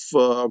lot of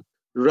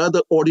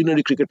rather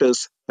ordinary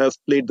cricketers have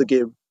played the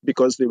game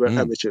because they were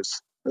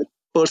amateurs.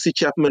 Percy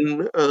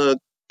Chapman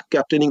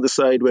captaining the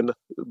side when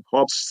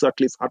Hobbs,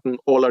 Sutcliffe, Hutton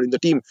all are in the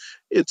team.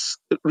 It's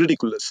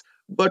ridiculous.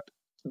 But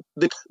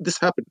this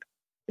happened.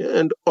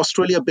 And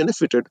Australia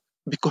benefited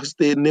because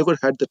they never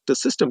had that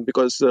system,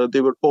 because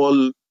they were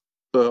all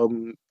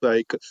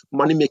like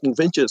money-making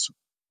ventures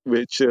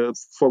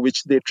for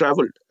which they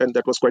traveled, and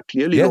that was quite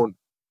clearly known.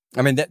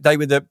 I mean, they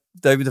were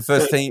the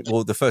first team,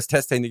 well, the first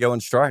test team to go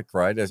on strike,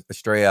 right?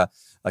 Australia,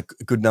 a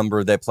good number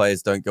of their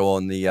players don't go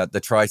on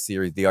the Tri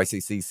Series, the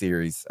ICC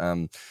series,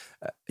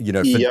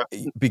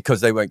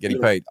 because they weren't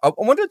getting paid. I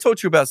wanted to talk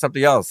to you about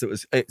something else that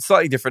was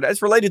slightly different.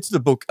 It's related to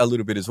the book a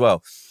little bit as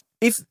well.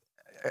 If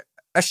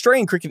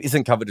Australian cricket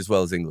isn't covered as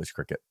well as English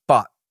cricket,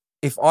 but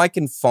if I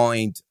can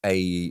find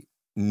a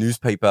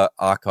newspaper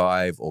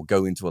archive or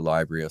go into a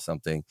library or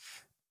something,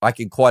 I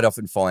can quite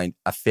often find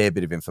a fair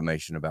bit of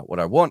information about what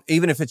I want,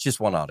 even if it's just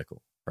one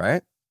article,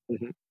 right?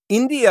 Mm-hmm.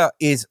 India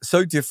is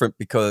so different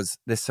because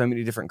there's so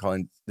many different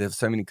there's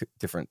so many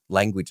different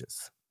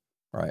languages,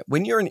 right?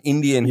 When you're an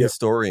Indian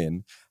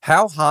historian,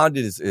 how hard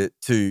is it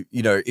to,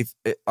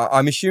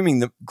 I'm assuming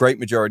the great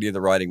majority of the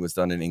writing was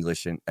done in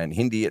English and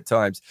Hindi at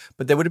times,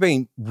 but there would have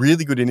been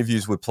really good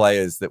interviews with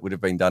players that would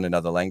have been done in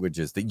other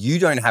languages that you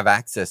don't have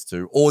access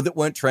to, or that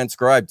weren't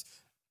transcribed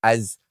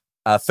as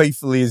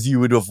faithfully as you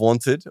would have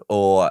wanted,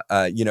 or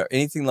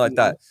anything like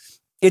that.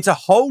 It's a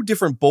whole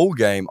different ball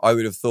game. I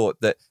would have thought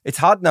that it's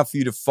hard enough for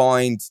you to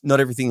find.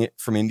 Not everything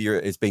from India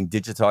is being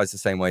digitized the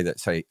same way that,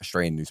 say,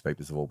 Australian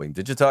newspapers have all been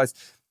digitized.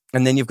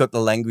 And then you've got the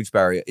language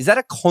barrier. Is that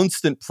a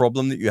constant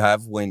problem that you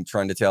have when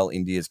trying to tell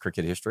India's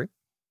cricket history?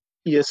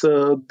 Yes,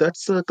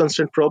 that's a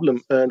constant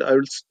problem. And I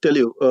will tell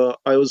you,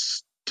 I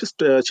was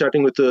just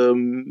chatting with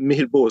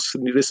Mihir Bose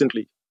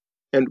recently.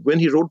 And when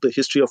he wrote the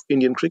history of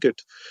Indian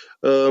cricket,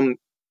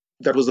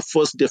 that was the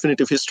first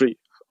definitive history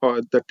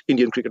that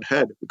Indian cricket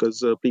had,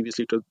 because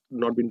previously it had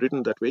not been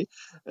written that way.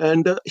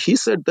 And he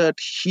said that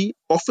he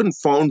often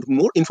found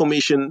more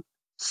information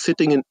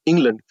sitting in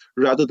England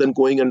rather than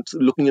going and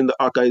looking in the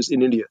archives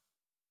in India.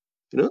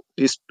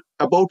 It's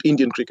about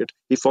Indian cricket.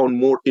 He found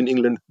more in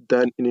England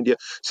than in India.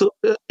 So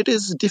it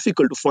is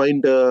difficult to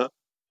find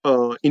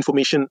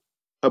information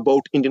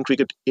about Indian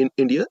cricket in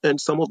India. And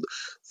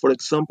for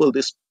example,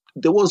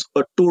 there was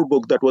a tour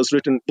book that was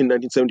written in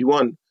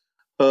 1971.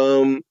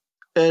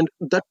 And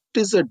that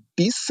is a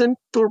decent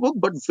tour book,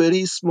 but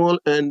very small,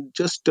 and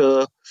just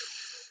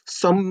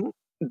some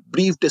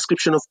brief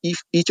description of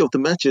each of the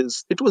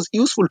matches. It was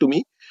useful to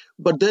me.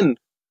 But then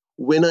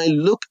when I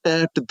look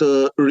at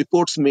the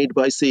reports made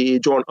by, say,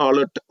 John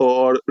Arlott,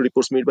 or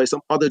reports made by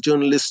some other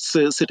journalists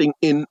sitting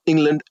in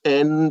England,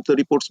 and the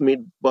reports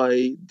made by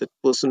the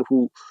person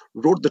who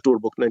wrote the tour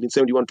book,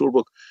 1971 tour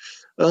book,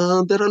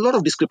 there are a lot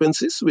of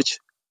discrepancies which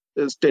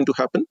tend to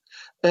happen.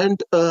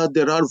 And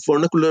there are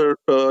vernacular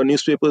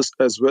newspapers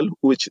as well,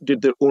 which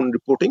did their own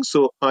reporting.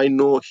 So I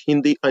know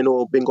Hindi, I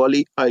know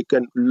Bengali. I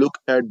can look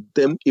at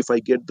them if I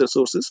get the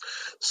sources.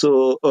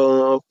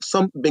 So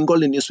some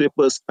Bengali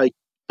newspapers I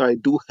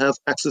do have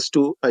access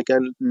to. I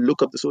can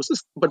look up the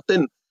sources. But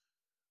then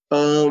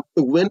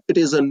when it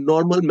is a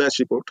normal match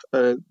report,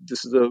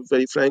 this is a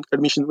very frank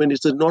admission, when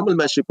it's a normal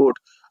match report,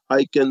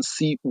 I can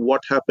see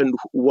what happened,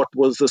 what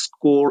was the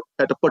score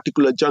at a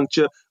particular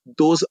juncture.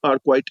 Those are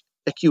quite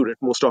accurate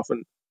most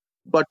often.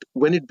 But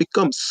when it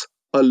becomes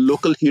a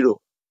local hero,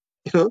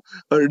 a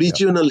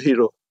regional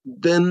hero,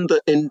 then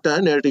the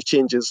entire narrative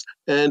changes.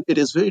 And it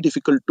is very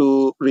difficult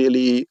to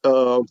really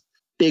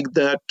take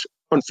that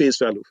on face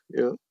value.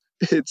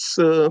 It's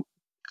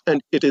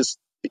and it is,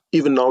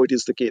 even now it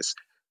is the case.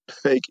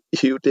 Like,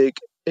 you take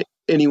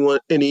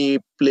any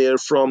player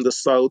from the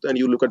south and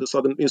you look at the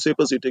southern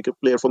newspapers, you take a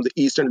player from the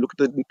east and look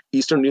at the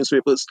eastern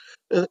newspapers,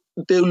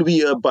 there will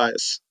be a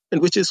bias,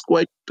 and which is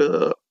quite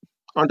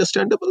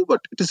understandable, but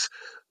it is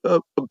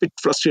a bit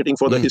frustrating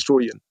for the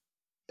historian.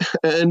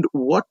 And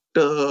what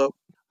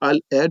I'll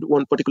add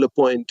one particular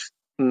point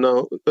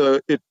now,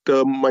 it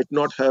might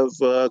not have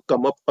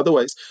come up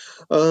otherwise.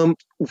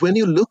 When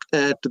you look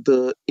at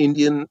the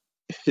Indian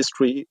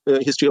history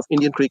of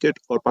Indian cricket,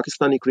 or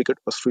Pakistani cricket,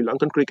 or Sri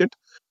Lankan cricket,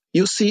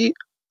 you see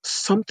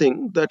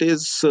something that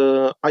is,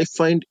 I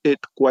find it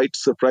quite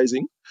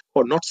surprising,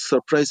 or not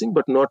surprising,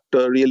 but not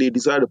really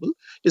desirable,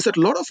 is that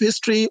a lot of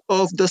history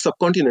of the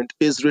subcontinent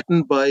is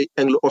written by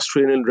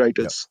Anglo-Australian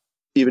writers.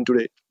 Even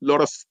today, a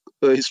lot of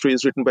history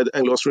is written by the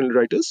Anglo-Australian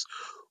writers,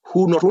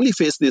 who not only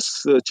face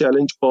this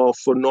challenge of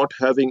not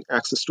having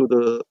access to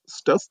the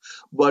stuff,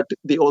 but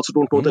they also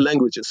don't know the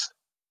languages.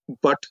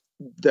 But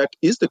that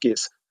is the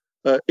case.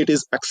 It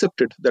is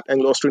accepted that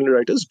Anglo-Australian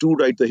writers do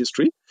write the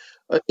history.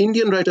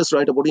 Indian writers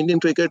write about Indian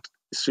cricket,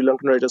 Sri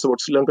Lankan writers about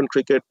Sri Lankan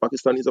cricket,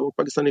 Pakistanis about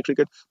Pakistani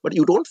cricket, but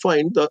you don't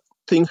find the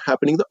thing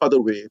happening the other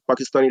way.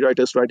 Pakistani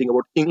writers writing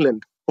about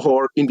England,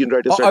 or Indian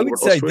writers writing about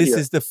Australia. I would say this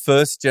is the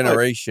first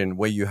generation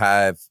where you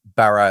have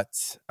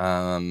Bharat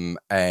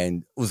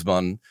and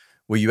Usman,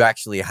 where you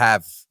actually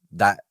have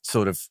that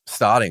sort of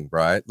starting,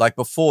 right? Like,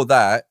 before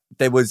that,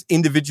 there was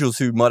individuals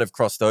who might have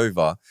crossed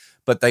over,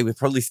 but they were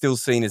probably still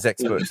seen as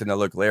experts in their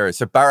local area.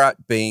 So Bharat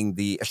being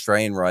the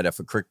Australian writer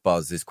for Cricket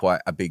Buzz is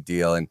quite a big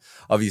deal. And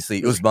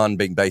obviously Usman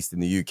being based in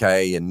the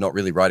UK and not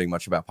really writing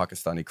much about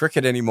Pakistani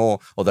cricket anymore,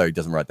 although he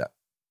doesn't write that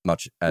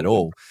much at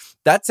all.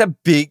 That's a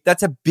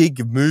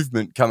big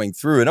movement coming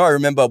through. And I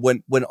remember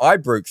when I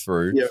broke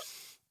through,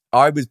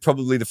 I was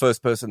probably the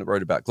first person that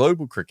wrote about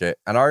global cricket.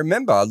 And I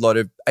remember a lot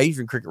of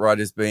Asian cricket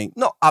writers being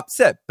not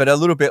upset, but a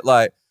little bit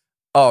like,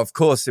 oh, of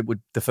course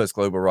the first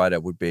global writer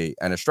would be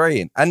an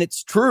Australian. And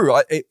it's true.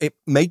 It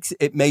made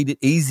it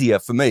easier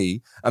for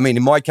me. I mean,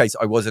 in my case,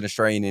 I was an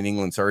Australian in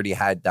England, so I already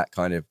had that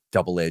kind of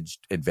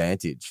double-edged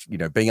advantage,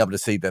 being able to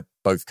see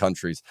both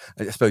countries.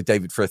 I suppose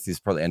David Frith is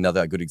probably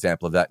another good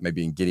example of that,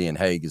 maybe in Gideon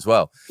Haigh as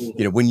well.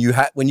 When you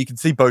can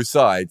see both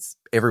sides,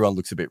 everyone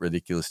looks a bit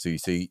ridiculous to you,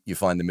 so you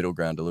find the middle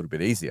ground a little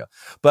bit easier.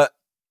 But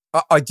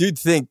I do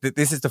think that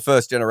this is the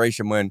first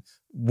generation when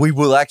we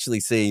will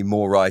actually see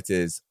more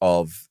writers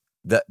of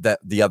that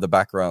the other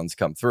backgrounds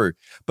come through.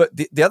 But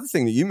the other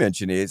thing that you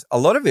mentioned is a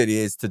lot of it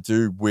is to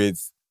do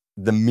with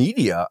the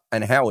media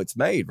and how it's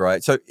made,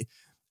 right? So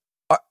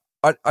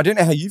I don't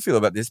know how you feel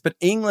about this, but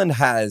England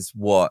has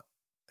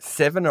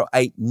 7 or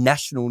 8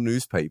 national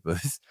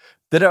newspapers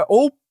that are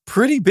all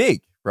pretty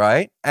big,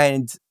 right?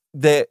 And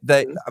they're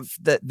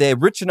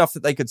rich enough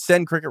that they could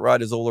send cricket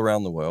writers all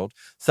around the world,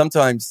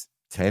 sometimes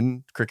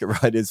 10 cricket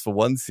writers for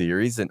one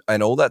series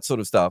and all that sort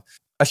of stuff.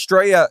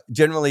 Australia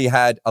generally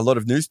had a lot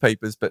of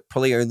newspapers, but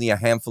probably only a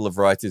handful of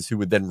writers who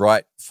would then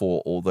write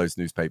for all those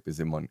newspapers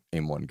in one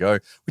go.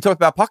 We talked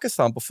about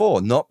Pakistan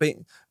before, not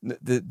being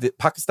the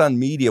Pakistan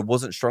media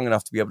wasn't strong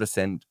enough to be able to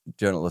send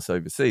journalists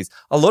overseas.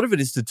 A lot of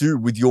it is to do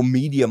with your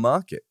media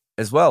market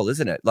as well,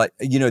 isn't it? Like,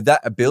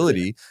 that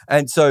ability.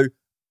 And so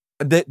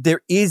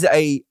there is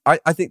I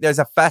think there's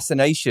a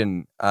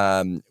fascination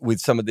with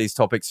some of these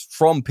topics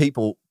from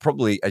people,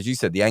 probably, as you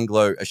said, the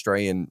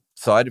Anglo-Australian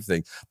side of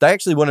things. They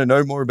actually want to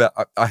know more about,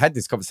 I had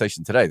this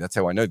conversation today, that's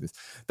how I know this.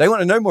 They want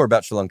to know more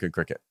about Sri Lankan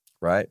cricket,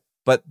 right?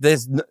 But Sri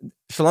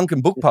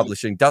Lankan book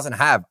publishing doesn't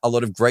have a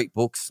lot of great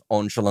books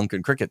on Sri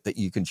Lankan cricket that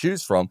you can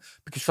choose from,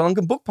 because Sri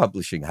Lankan book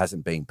publishing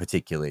hasn't been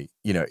particularly,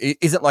 it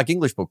isn't like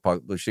English book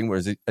publishing,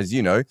 whereas, as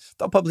you know,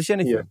 they'll publish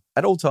anything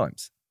at all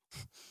times.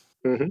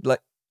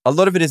 Like, a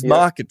lot of it is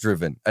market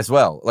driven as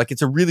well. Like,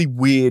 it's a really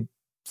weird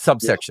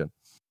subsection.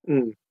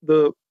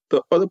 The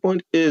other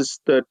point is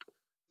that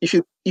if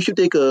you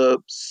take a,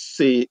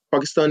 say,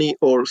 Pakistani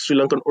or Sri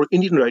Lankan or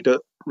Indian writer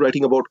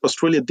writing about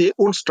Australia, they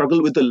won't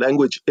struggle with the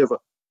language ever,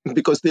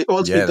 because they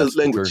all speak the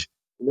language.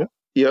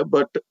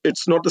 But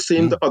it's not the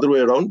same the other way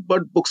around.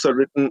 But books are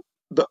written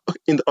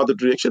in the other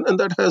direction, and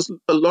that has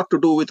a lot to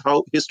do with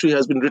how history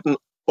has been written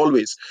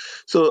always.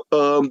 So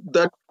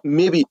that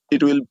maybe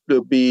it will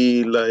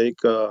be like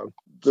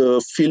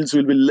the fields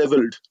will be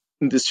leveled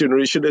in this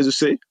generation, as you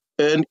say.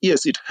 And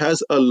yes, it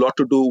has a lot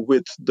to do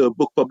with the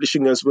book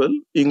publishing as well.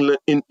 In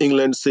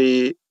England,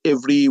 say,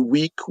 every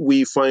week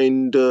we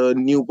find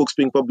new books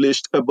being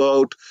published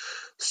about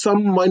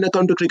some minor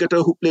county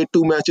cricketer who played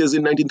 2 matches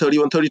in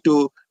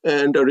 1931-32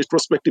 and a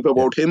retrospective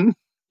about him,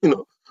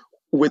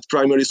 with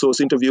primary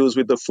source interviews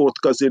with the 4th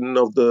cousin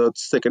of the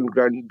 2nd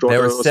granddaughter.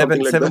 There are or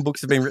something like seven that.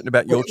 books have been written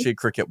about Yorkshire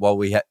cricket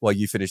while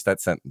you finished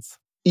that sentence.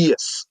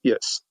 Yes.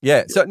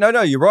 Yeah. So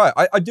no, you're right.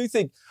 I do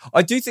think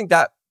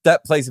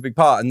that plays a big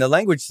part. And the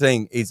language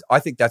thing is, I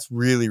think that's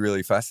really,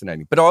 really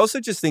fascinating. But I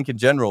also just think in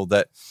general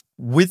that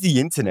with the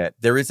internet,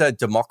 there is a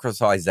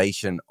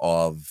democratization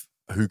of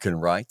who can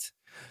write.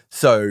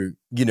 So,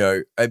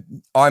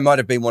 I might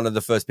have been one of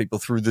the first people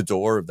through the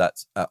door of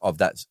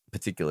that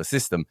particular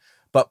system.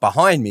 But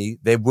behind me,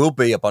 there will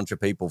be a bunch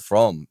of people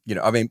from,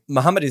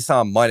 Muhammad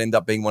Isam might end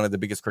up being one of the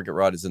biggest cricket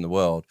writers in the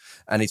world.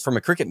 And he's from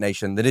a cricket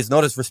nation that is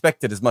not as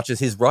respected as much as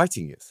his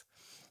writing is.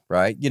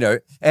 Right.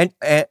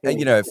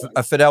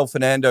 Fidel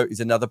Fernando is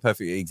another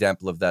perfect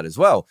example of that as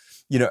well.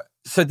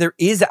 So there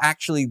is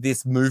actually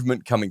this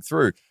movement coming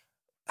through.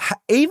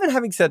 Even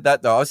having said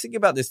that, though, I was thinking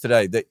about this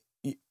today, that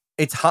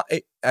it's,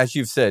 as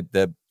you've said,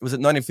 was it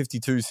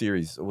 1952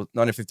 series or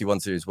 1951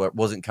 series where it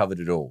wasn't covered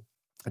at all?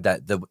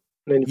 The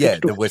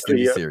West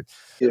Indies series.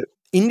 Yeah.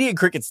 Indian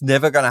cricket's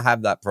never going to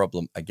have that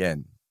problem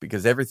again,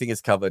 because everything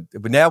is covered.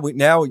 But now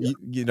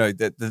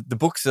the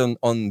books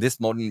on this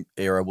modern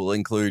era will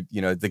include,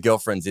 the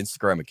girlfriend's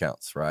Instagram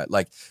accounts, right?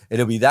 Like,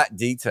 it'll be that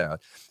detailed.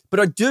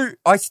 But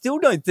I still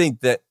don't think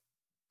that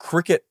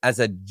cricket as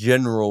a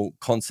general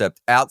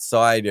concept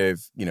outside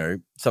of,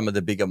 some of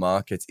the bigger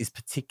markets is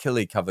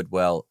particularly covered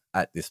well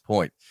at this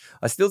point.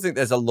 I still think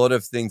there's a lot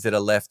of things that are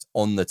left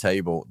on the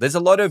table. There's a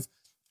lot of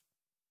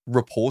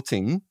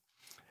reporting,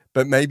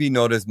 but maybe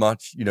not as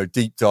much,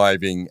 deep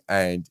diving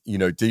and,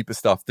 deeper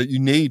stuff that you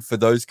need for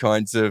those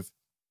kinds of,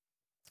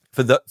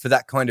 for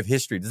that kind of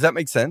history. Does that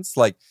make sense?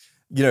 Like,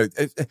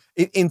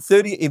 in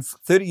 30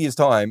 years'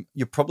 time,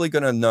 you're probably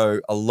going to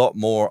know a lot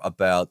more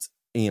about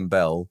Ian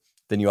Bell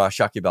than you are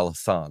Shakib Al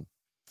Hassan,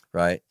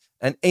 right?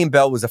 And Ian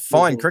Bell was a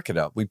fine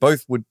cricketer. We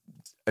both would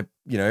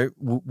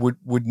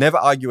would never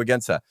argue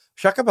against that.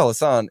 Shakib Al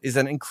Hasan is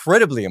an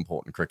incredibly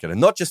important cricketer,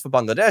 not just for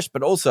Bangladesh,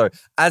 but also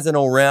as an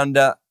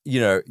all-rounder,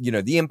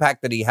 the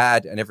impact that he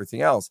had and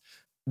everything else.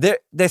 There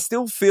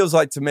still feels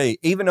like to me,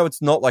 even though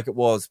it's not like it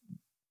was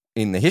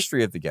in the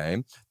history of the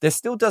game, there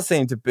still does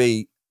seem to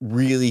be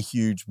really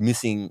huge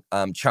missing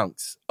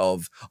chunks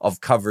of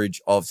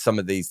coverage of some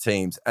of these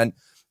teams. And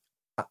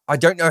I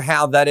don't know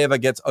how that ever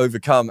gets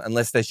overcome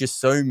unless there's just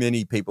so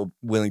many people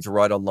willing to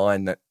write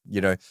online that,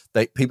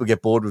 people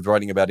get bored with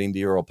writing about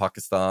India or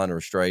Pakistan or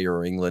Australia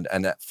or England,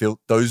 and that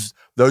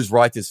those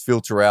writers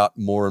filter out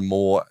more and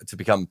more to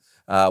become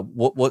to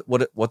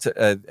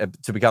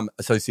become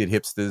associate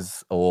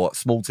hipsters or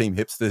small team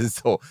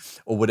hipsters or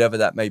whatever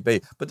that may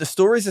be. But the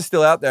stories are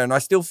still out there, and I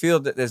still feel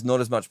that there's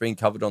not as much being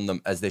covered on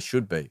them as there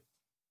should be.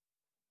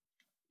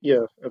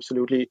 Yeah,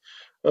 absolutely.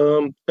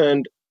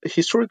 And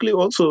historically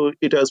also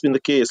it has been the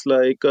case,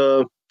 like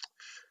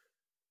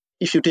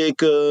if you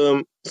take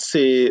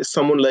say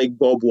someone like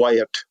Bob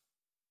Wyatt,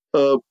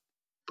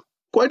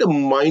 quite a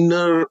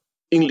minor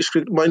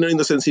minor in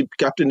the sense he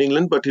captained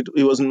England, but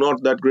he was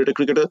not that great a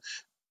cricketer.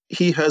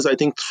 He has, I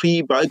think,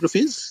 3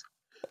 biographies.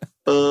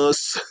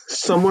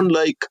 Someone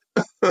like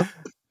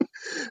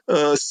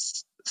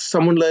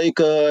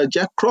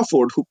Jack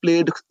Crawford, who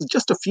played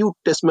just a few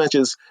test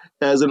matches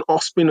as an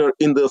off spinner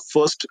in the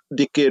first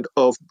decade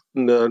of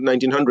the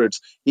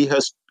 1900s. He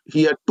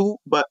had 2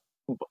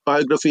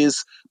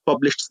 biographies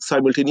published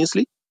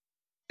simultaneously.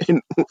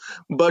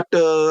 But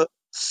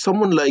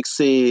someone like,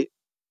 say,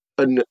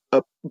 a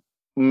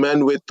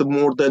man with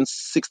more than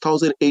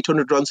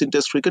 6,800 runs in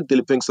Test cricket,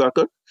 Dilip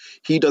Vengsarkar,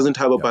 he doesn't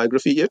have a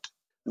biography yet.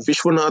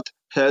 Vishwanath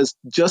has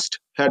just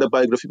had a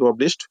biography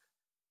published,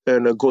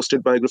 and a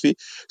ghosted biography.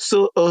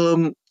 So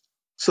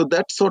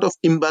that sort of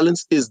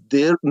imbalance is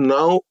there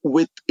now,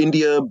 with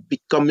India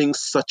becoming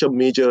such a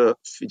major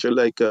feature,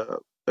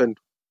 and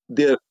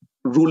they're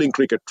ruling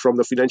cricket from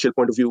the financial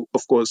point of view.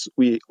 Of course,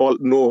 we all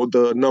know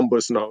the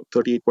numbers now,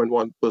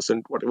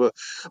 38.1%, whatever.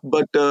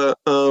 But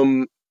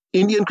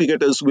Indian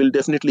cricketers will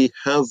definitely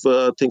have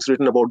things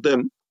written about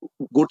them.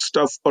 Good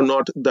stuff or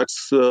not,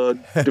 that's a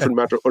different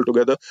matter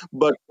altogether.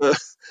 But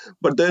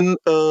then,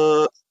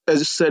 as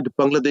you said,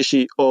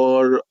 Bangladeshi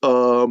or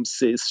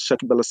say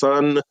Shakib Al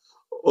Hasan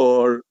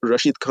or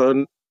Rashid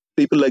Khan,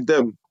 people like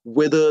them,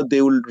 whether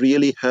they will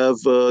really have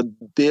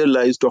their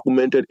lives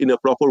documented in a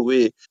proper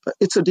way,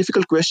 it's a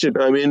difficult question.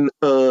 I mean,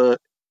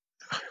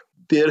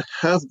 there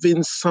have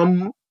been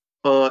some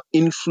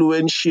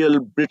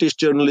influential British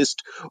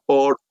journalists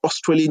or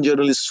Australian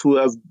journalists who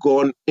have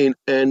gone in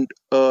and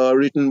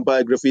written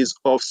biographies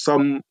of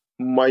some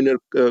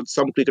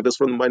cricketers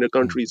from minor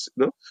countries.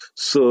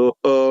 So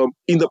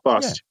in the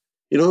past,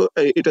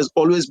 it has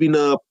always been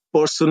a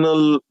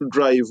personal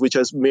drive which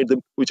have made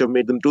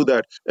them do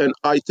that. And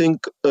I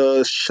think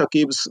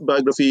Shakib's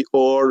biography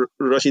or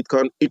Rashid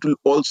Khan, it will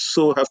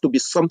also have to be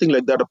something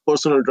like that, a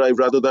personal drive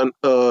rather than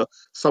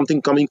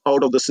something coming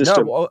out of the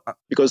system.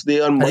 Because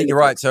they are. I think you're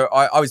right. So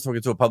I was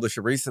talking to a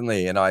publisher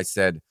recently, and I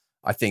said,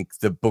 I think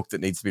the book that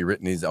needs to be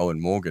written is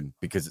Owen Morgan,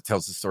 because it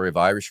tells the story of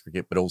Irish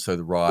cricket, but also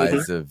the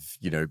rise of,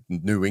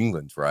 New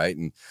England, right?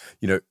 And,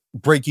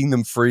 breaking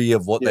them free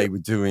of what they were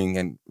doing.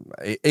 And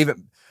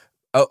even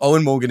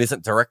Owen Morgan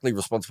isn't directly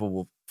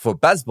responsible for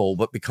Bazball,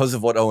 but because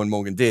of what Owen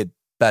Morgan did,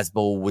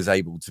 Bazball was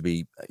able to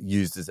be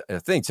used as a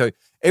thing. So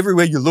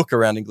everywhere you look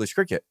around English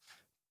cricket,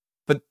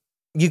 but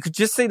you could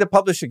just see the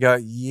publisher go,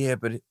 yeah,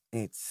 but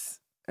it's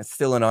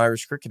still an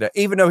Irish cricketer,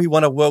 even though he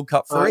won a World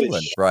Cup for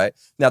England, right?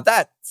 Now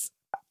that's,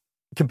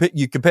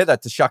 you compare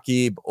that to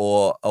Shakib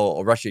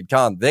or Rashid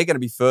Khan, they're going to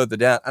be further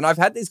down. And I've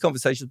had these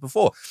conversations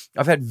before.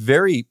 I've had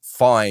very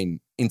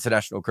fine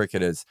international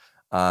cricketers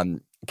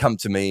come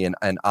to me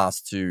and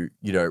ask to,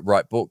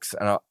 write books.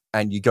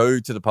 And you go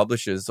to the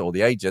publishers or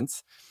the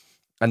agents,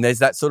 and there's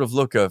that sort of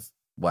look of,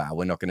 wow,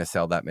 we're not going to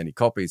sell that many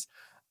copies.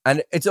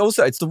 And it's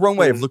the wrong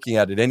way of looking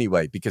at it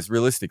anyway, because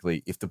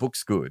realistically, if the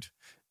book's good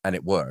and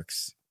it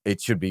works, it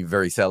should be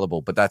very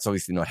sellable. But that's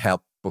obviously not how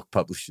book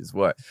publishers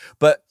work.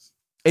 But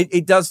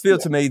it does feel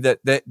to me that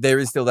there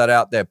is still that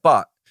out there.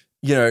 But,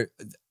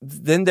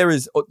 then there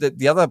is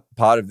the other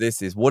part of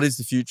this is, what is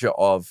the future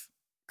of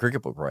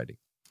cricket book writing?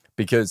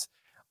 Because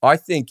I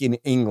think in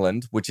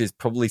England, which is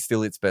probably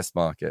still its best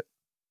market,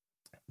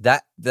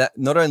 that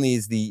not only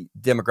is the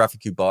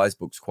demographic who buys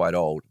books quite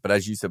old, but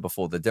as you said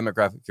before, the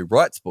demographic who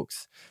writes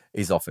books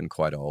is often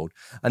quite old.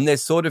 And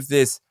there's sort of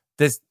there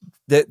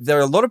are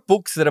a lot of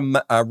books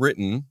that are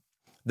written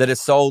that are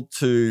sold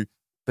to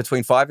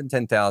between 5,000 and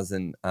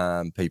 10,000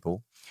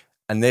 people,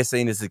 and they're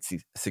seen as a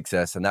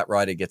success, and that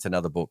writer gets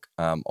another book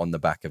on the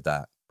back of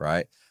that,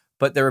 right?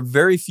 But there are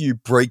very few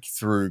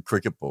breakthrough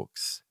cricket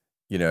books.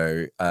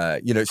 So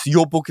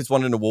your book has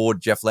won an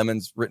award. Jeff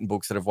Lemon's written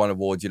books that have won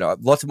awards.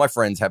 Lots of my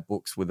friends have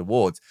books with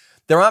awards.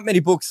 There aren't many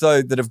books,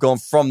 though, that have gone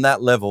from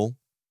that level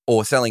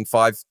or selling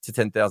 5,000 to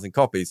 10,000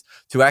 copies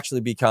to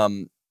actually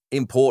become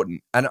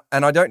important. And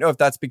I don't know if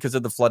that's because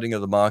of the flooding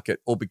of the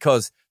market or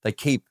because they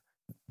keep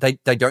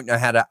they don't know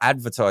how to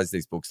advertise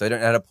these books. They don't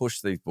know how to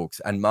push these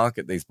books and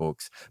market these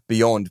books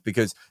beyond,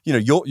 because, you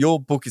know, your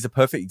book is a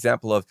perfect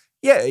example of,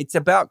 it's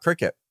about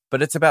cricket,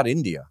 but it's about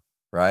India,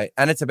 right?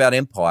 And it's about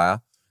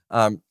empire.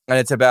 And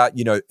it's about,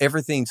 you know,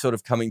 everything sort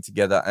of coming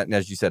together. And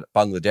as you said,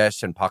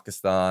 Bangladesh and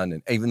Pakistan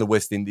and even the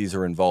West Indies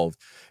are involved.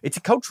 It's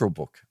a cultural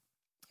book,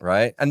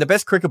 right? And the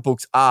best cricket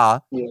books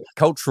are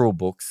cultural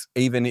books,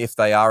 even if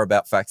they are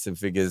about facts and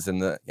figures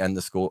and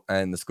the score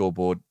and the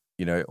scoreboard,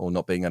 you know, or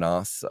not being an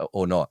ass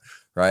or not,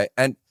 right?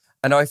 And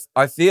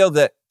I feel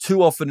that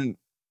too often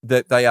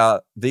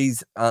that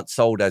these aren't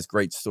sold as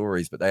great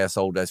stories, but they are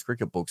sold as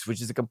cricket books,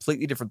 which is a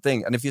completely different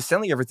thing. And if you're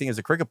selling everything as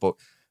a cricket book,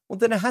 well,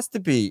 then it has to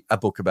be a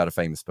book about a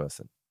famous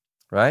person,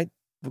 right?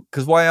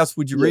 Because why else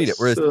would you read it?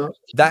 Whereas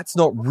that's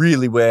not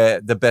really where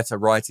the better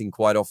writing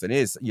quite often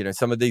is. You know,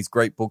 some of these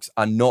great books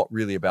are not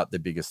really about the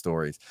bigger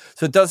stories.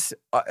 So it does.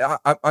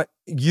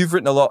 You've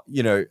written a lot,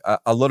 you know,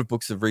 a lot of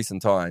books of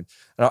recent time,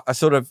 and I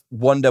sort of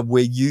wonder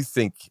where you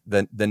think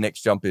the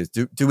next jump is.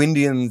 Do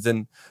Indians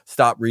and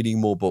start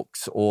reading more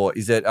books, or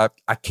is it a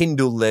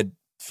Kindle-led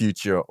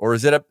future, or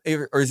is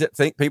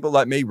it people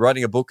like me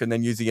writing a book and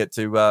then using it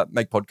to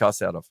make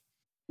podcasts out of?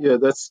 Yeah,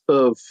 that's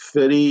a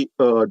very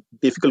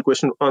difficult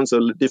question to answer.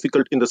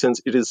 Difficult in the sense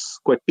it is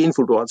quite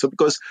painful to answer,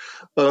 because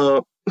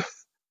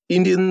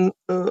Indian,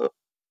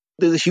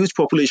 there's a huge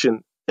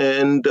population,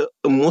 and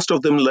most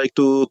of them like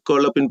to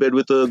curl up in bed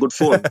with a good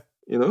phone,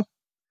 you know.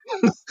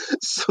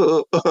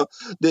 So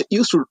they're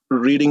used to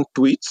reading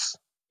tweets.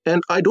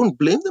 And I don't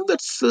blame them.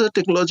 That's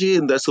technology,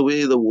 and that's the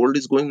way the world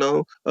is going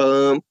now.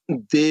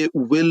 They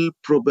will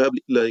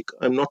probably,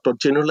 I'm not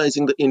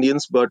generalizing the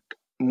Indians, but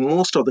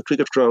most of the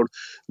cricket crowd,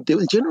 they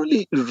will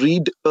generally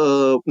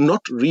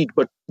not read,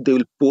 but they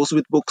will pose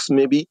with books.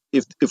 Maybe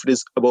if it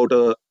is about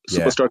a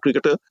superstar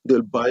cricketer,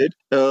 they'll buy it.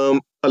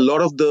 A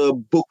lot of the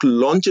book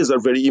launches are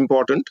very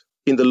important.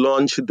 In the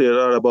launch, there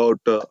are about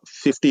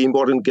 50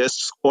 important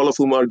guests, all of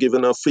whom are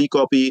given a free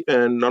copy,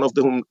 and none of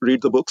them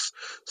read the books.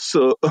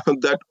 So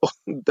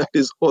that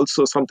is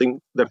also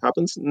something that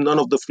happens. None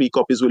of the free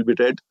copies will be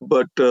read,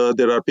 but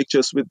there are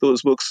pictures with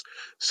those books.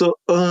 So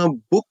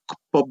book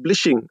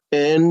publishing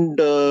and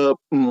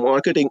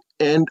marketing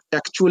and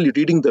actually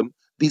reading them,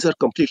 these are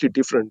completely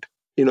different,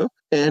 you know.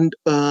 And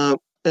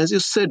as you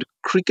said,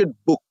 cricket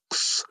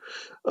books,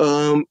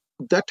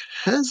 that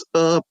has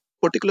a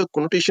particular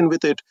connotation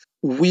with it.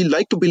 We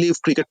like to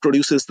believe cricket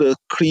produces the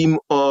cream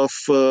of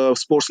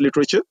sports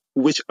literature,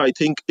 which I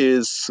think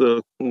is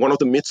one of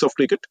the myths of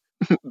cricket,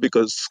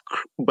 because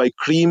by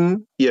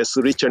cream, yes,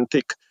 rich and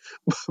thick,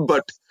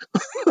 but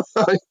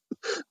I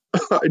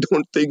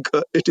don't think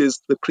it is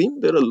the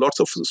cream. There are lots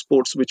of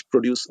sports which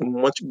produce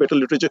much better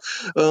literature.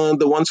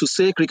 The ones who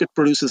say cricket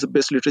produces the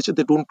best literature,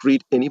 they don't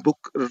read any book,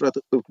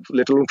 rather,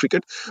 let alone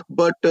cricket.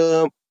 But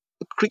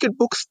cricket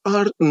books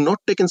are not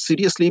taken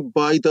seriously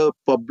by the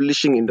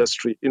publishing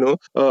industry. You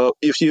know,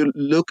 if you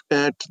look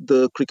at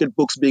the cricket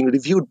books being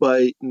reviewed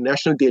by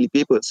national daily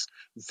papers,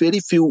 very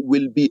few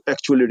will be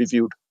actually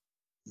reviewed.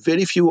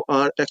 Very few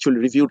are actually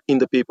reviewed in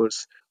the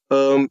papers.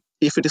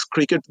 If it is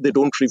cricket, they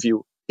don't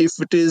review. If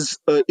it is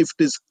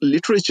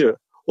literature,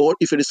 or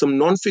if it is some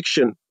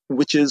non-fiction,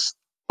 which is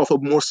of a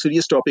more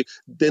serious topic,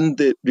 then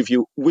they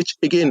review, which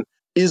again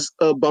is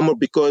a bummer,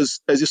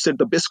 because, as you said,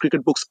 the best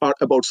cricket books are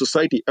about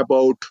society,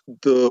 about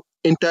the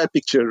entire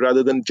picture,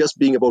 rather than just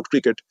being about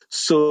cricket.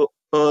 So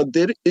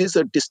there is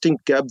a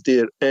distinct gap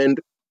there, and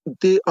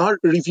they are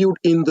reviewed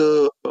in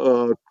the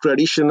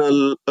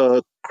traditional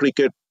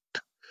cricket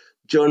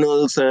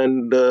journals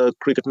and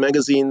cricket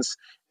magazines.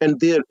 And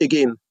there,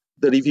 again,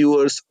 the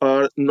reviewers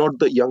are not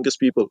the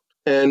youngest people.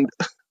 And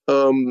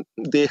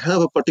they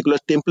have a particular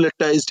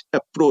templatized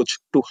approach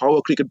to how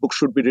a cricket book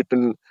should be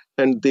written.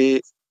 And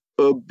they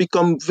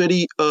become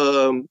very,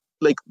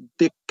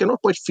 they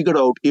cannot quite figure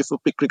out if a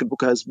cricket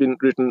book has been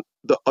written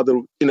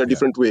in a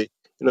different way.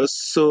 You know,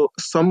 so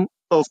some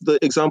of the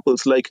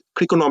examples, like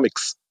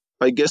Crickonomics,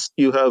 I guess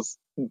you have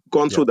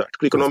gone through that.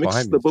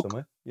 Crickonomics, the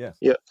book.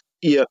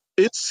 Yeah,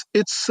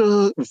 it's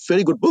a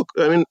very good book.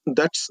 I mean,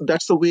 that's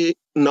the way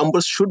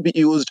numbers should be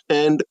used,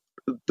 and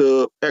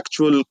the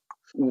actual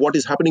what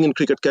is happening in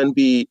cricket can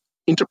be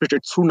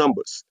interpreted through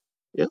numbers.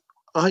 Yeah,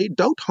 I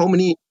doubt how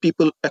many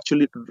people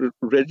actually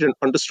read and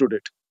understood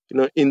it, you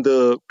know, in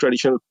the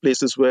traditional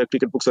places where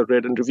cricket books are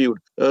read and reviewed.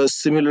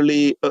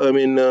 Similarly,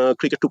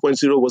 Cricket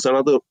 2.0 was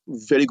another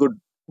very good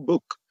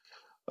book.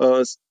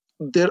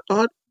 There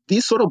are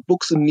these sort of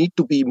books need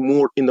to be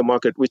more in the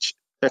market, which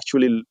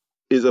actually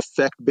is a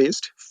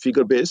fact-based,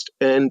 figure-based,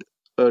 and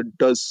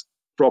does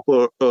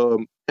proper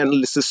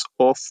analysis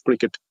of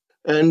cricket.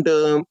 And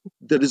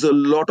there is a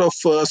lot of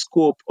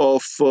scope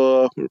of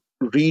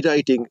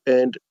rewriting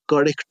and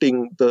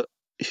correcting the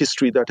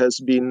history that has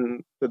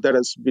been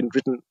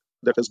written,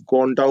 that has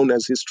gone down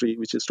as history,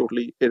 which is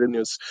totally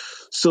erroneous.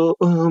 So,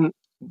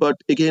 but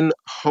again,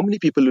 how many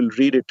people will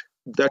read it?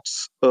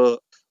 That's a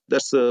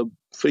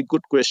very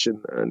good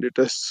question, and it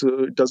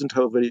doesn't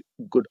have a very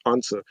good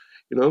answer,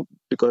 you know,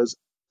 because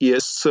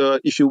yes,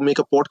 if you make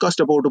a podcast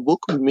about a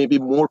book, maybe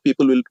more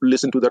people will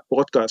listen to that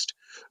podcast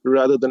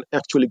rather than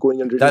actually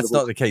going and reading That's the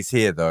book. not the case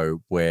here,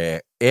 though,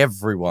 where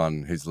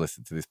everyone who's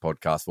listened to this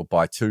podcast will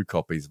buy 2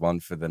 copies, one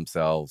for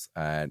themselves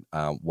and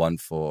one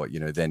for,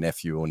 their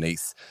nephew or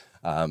niece,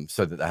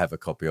 so that they have a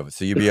copy of it.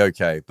 So you'll be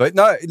okay. But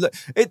no,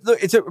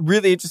 it's a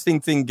really interesting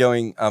thing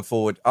going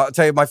forward. I'll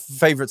tell you, my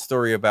favorite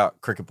story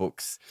about cricket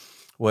books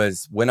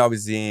was when I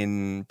was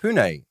in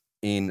Pune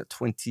in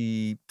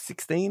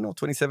 2016 or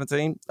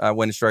 2017,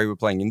 when Australia were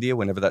playing India,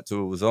 whenever that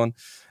tour was on.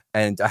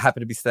 And I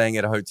happened to be staying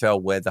at a hotel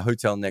where the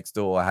hotel next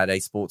door had a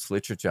sports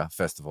literature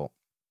festival.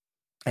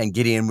 And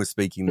Gideon was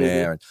speaking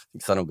there, and I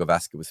think Sunil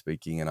Gavaskar was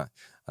speaking, and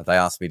they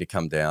asked me to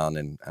come down,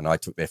 and I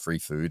took their free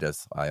food,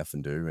 as I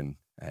often do,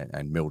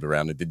 and milled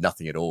around and did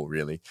nothing at all,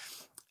 really.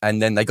 And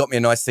then they got me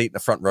a nice seat in the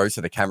front row so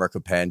the camera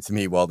could pan to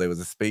me while there was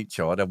a speech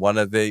on. And one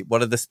of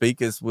the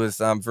speakers was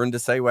Verinder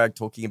Sehwag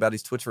talking about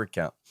his Twitter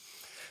account.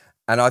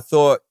 And I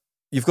thought,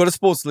 you've got a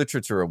sports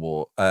literature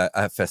award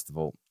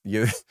festival.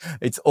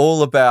 It's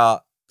all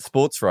about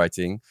sports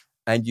writing,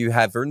 and you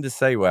have Verinder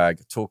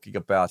Sehwag talking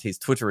about his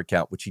Twitter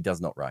account, which he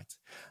does not write.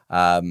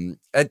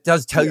 It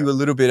does tell you a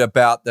little bit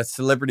about the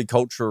celebrity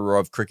culture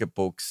of cricket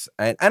books,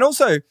 and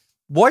also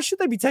why should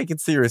they be taken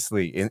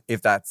seriously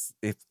if that's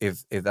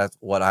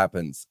what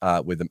happens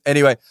with them.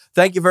 Anyway,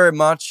 thank you very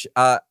much.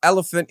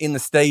 Elephant in the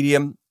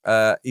Stadium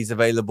is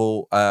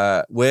available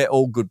where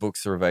all good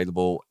books are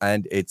available,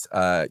 and it's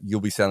you'll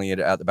be selling it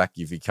out the back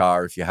of your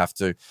car if you have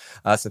to.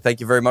 So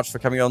thank you very much for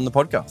coming on the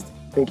podcast.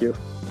 Thank you.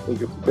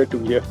 Great to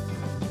be here.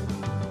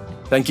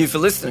 Thank you for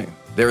listening.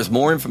 There is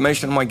more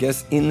information on my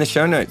guests in the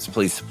show notes.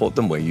 Please support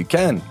them where you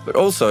can, but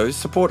also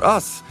support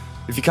us.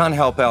 If you can't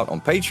help out on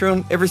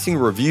Patreon, every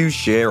single review,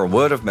 share, or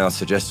word of mouth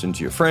suggestion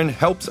to your friend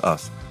helps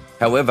us.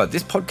 However,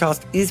 this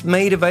podcast is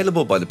made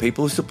available by the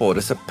people who support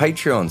us at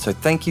Patreon, so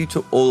thank you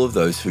to all of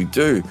those who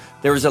do.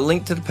 There is a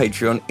link to the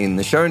Patreon in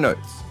the show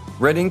notes.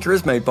 Red Inker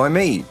is made by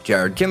me,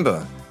 Jared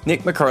Kimber.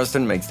 Nick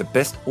McCorriston makes the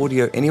best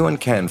audio anyone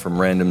can from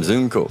random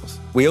Zoom calls.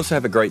 We also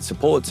have a great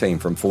support team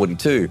from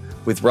 42,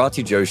 with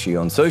Rati Joshi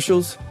on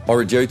socials,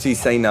 Orajoti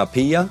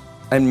Senapiya,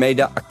 and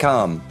Maida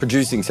Akam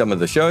producing some of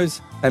the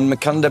shows, and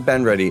Makunda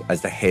Banreddy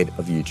as the head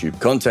of YouTube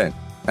content.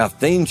 Our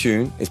theme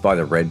tune is by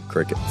the Red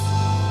Crickets.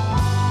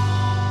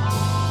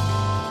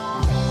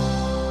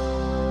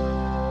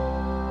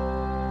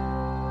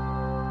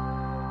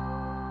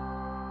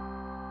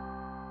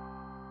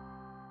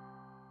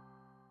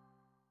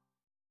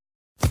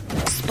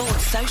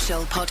 Sports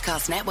Social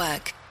Podcast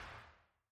Network.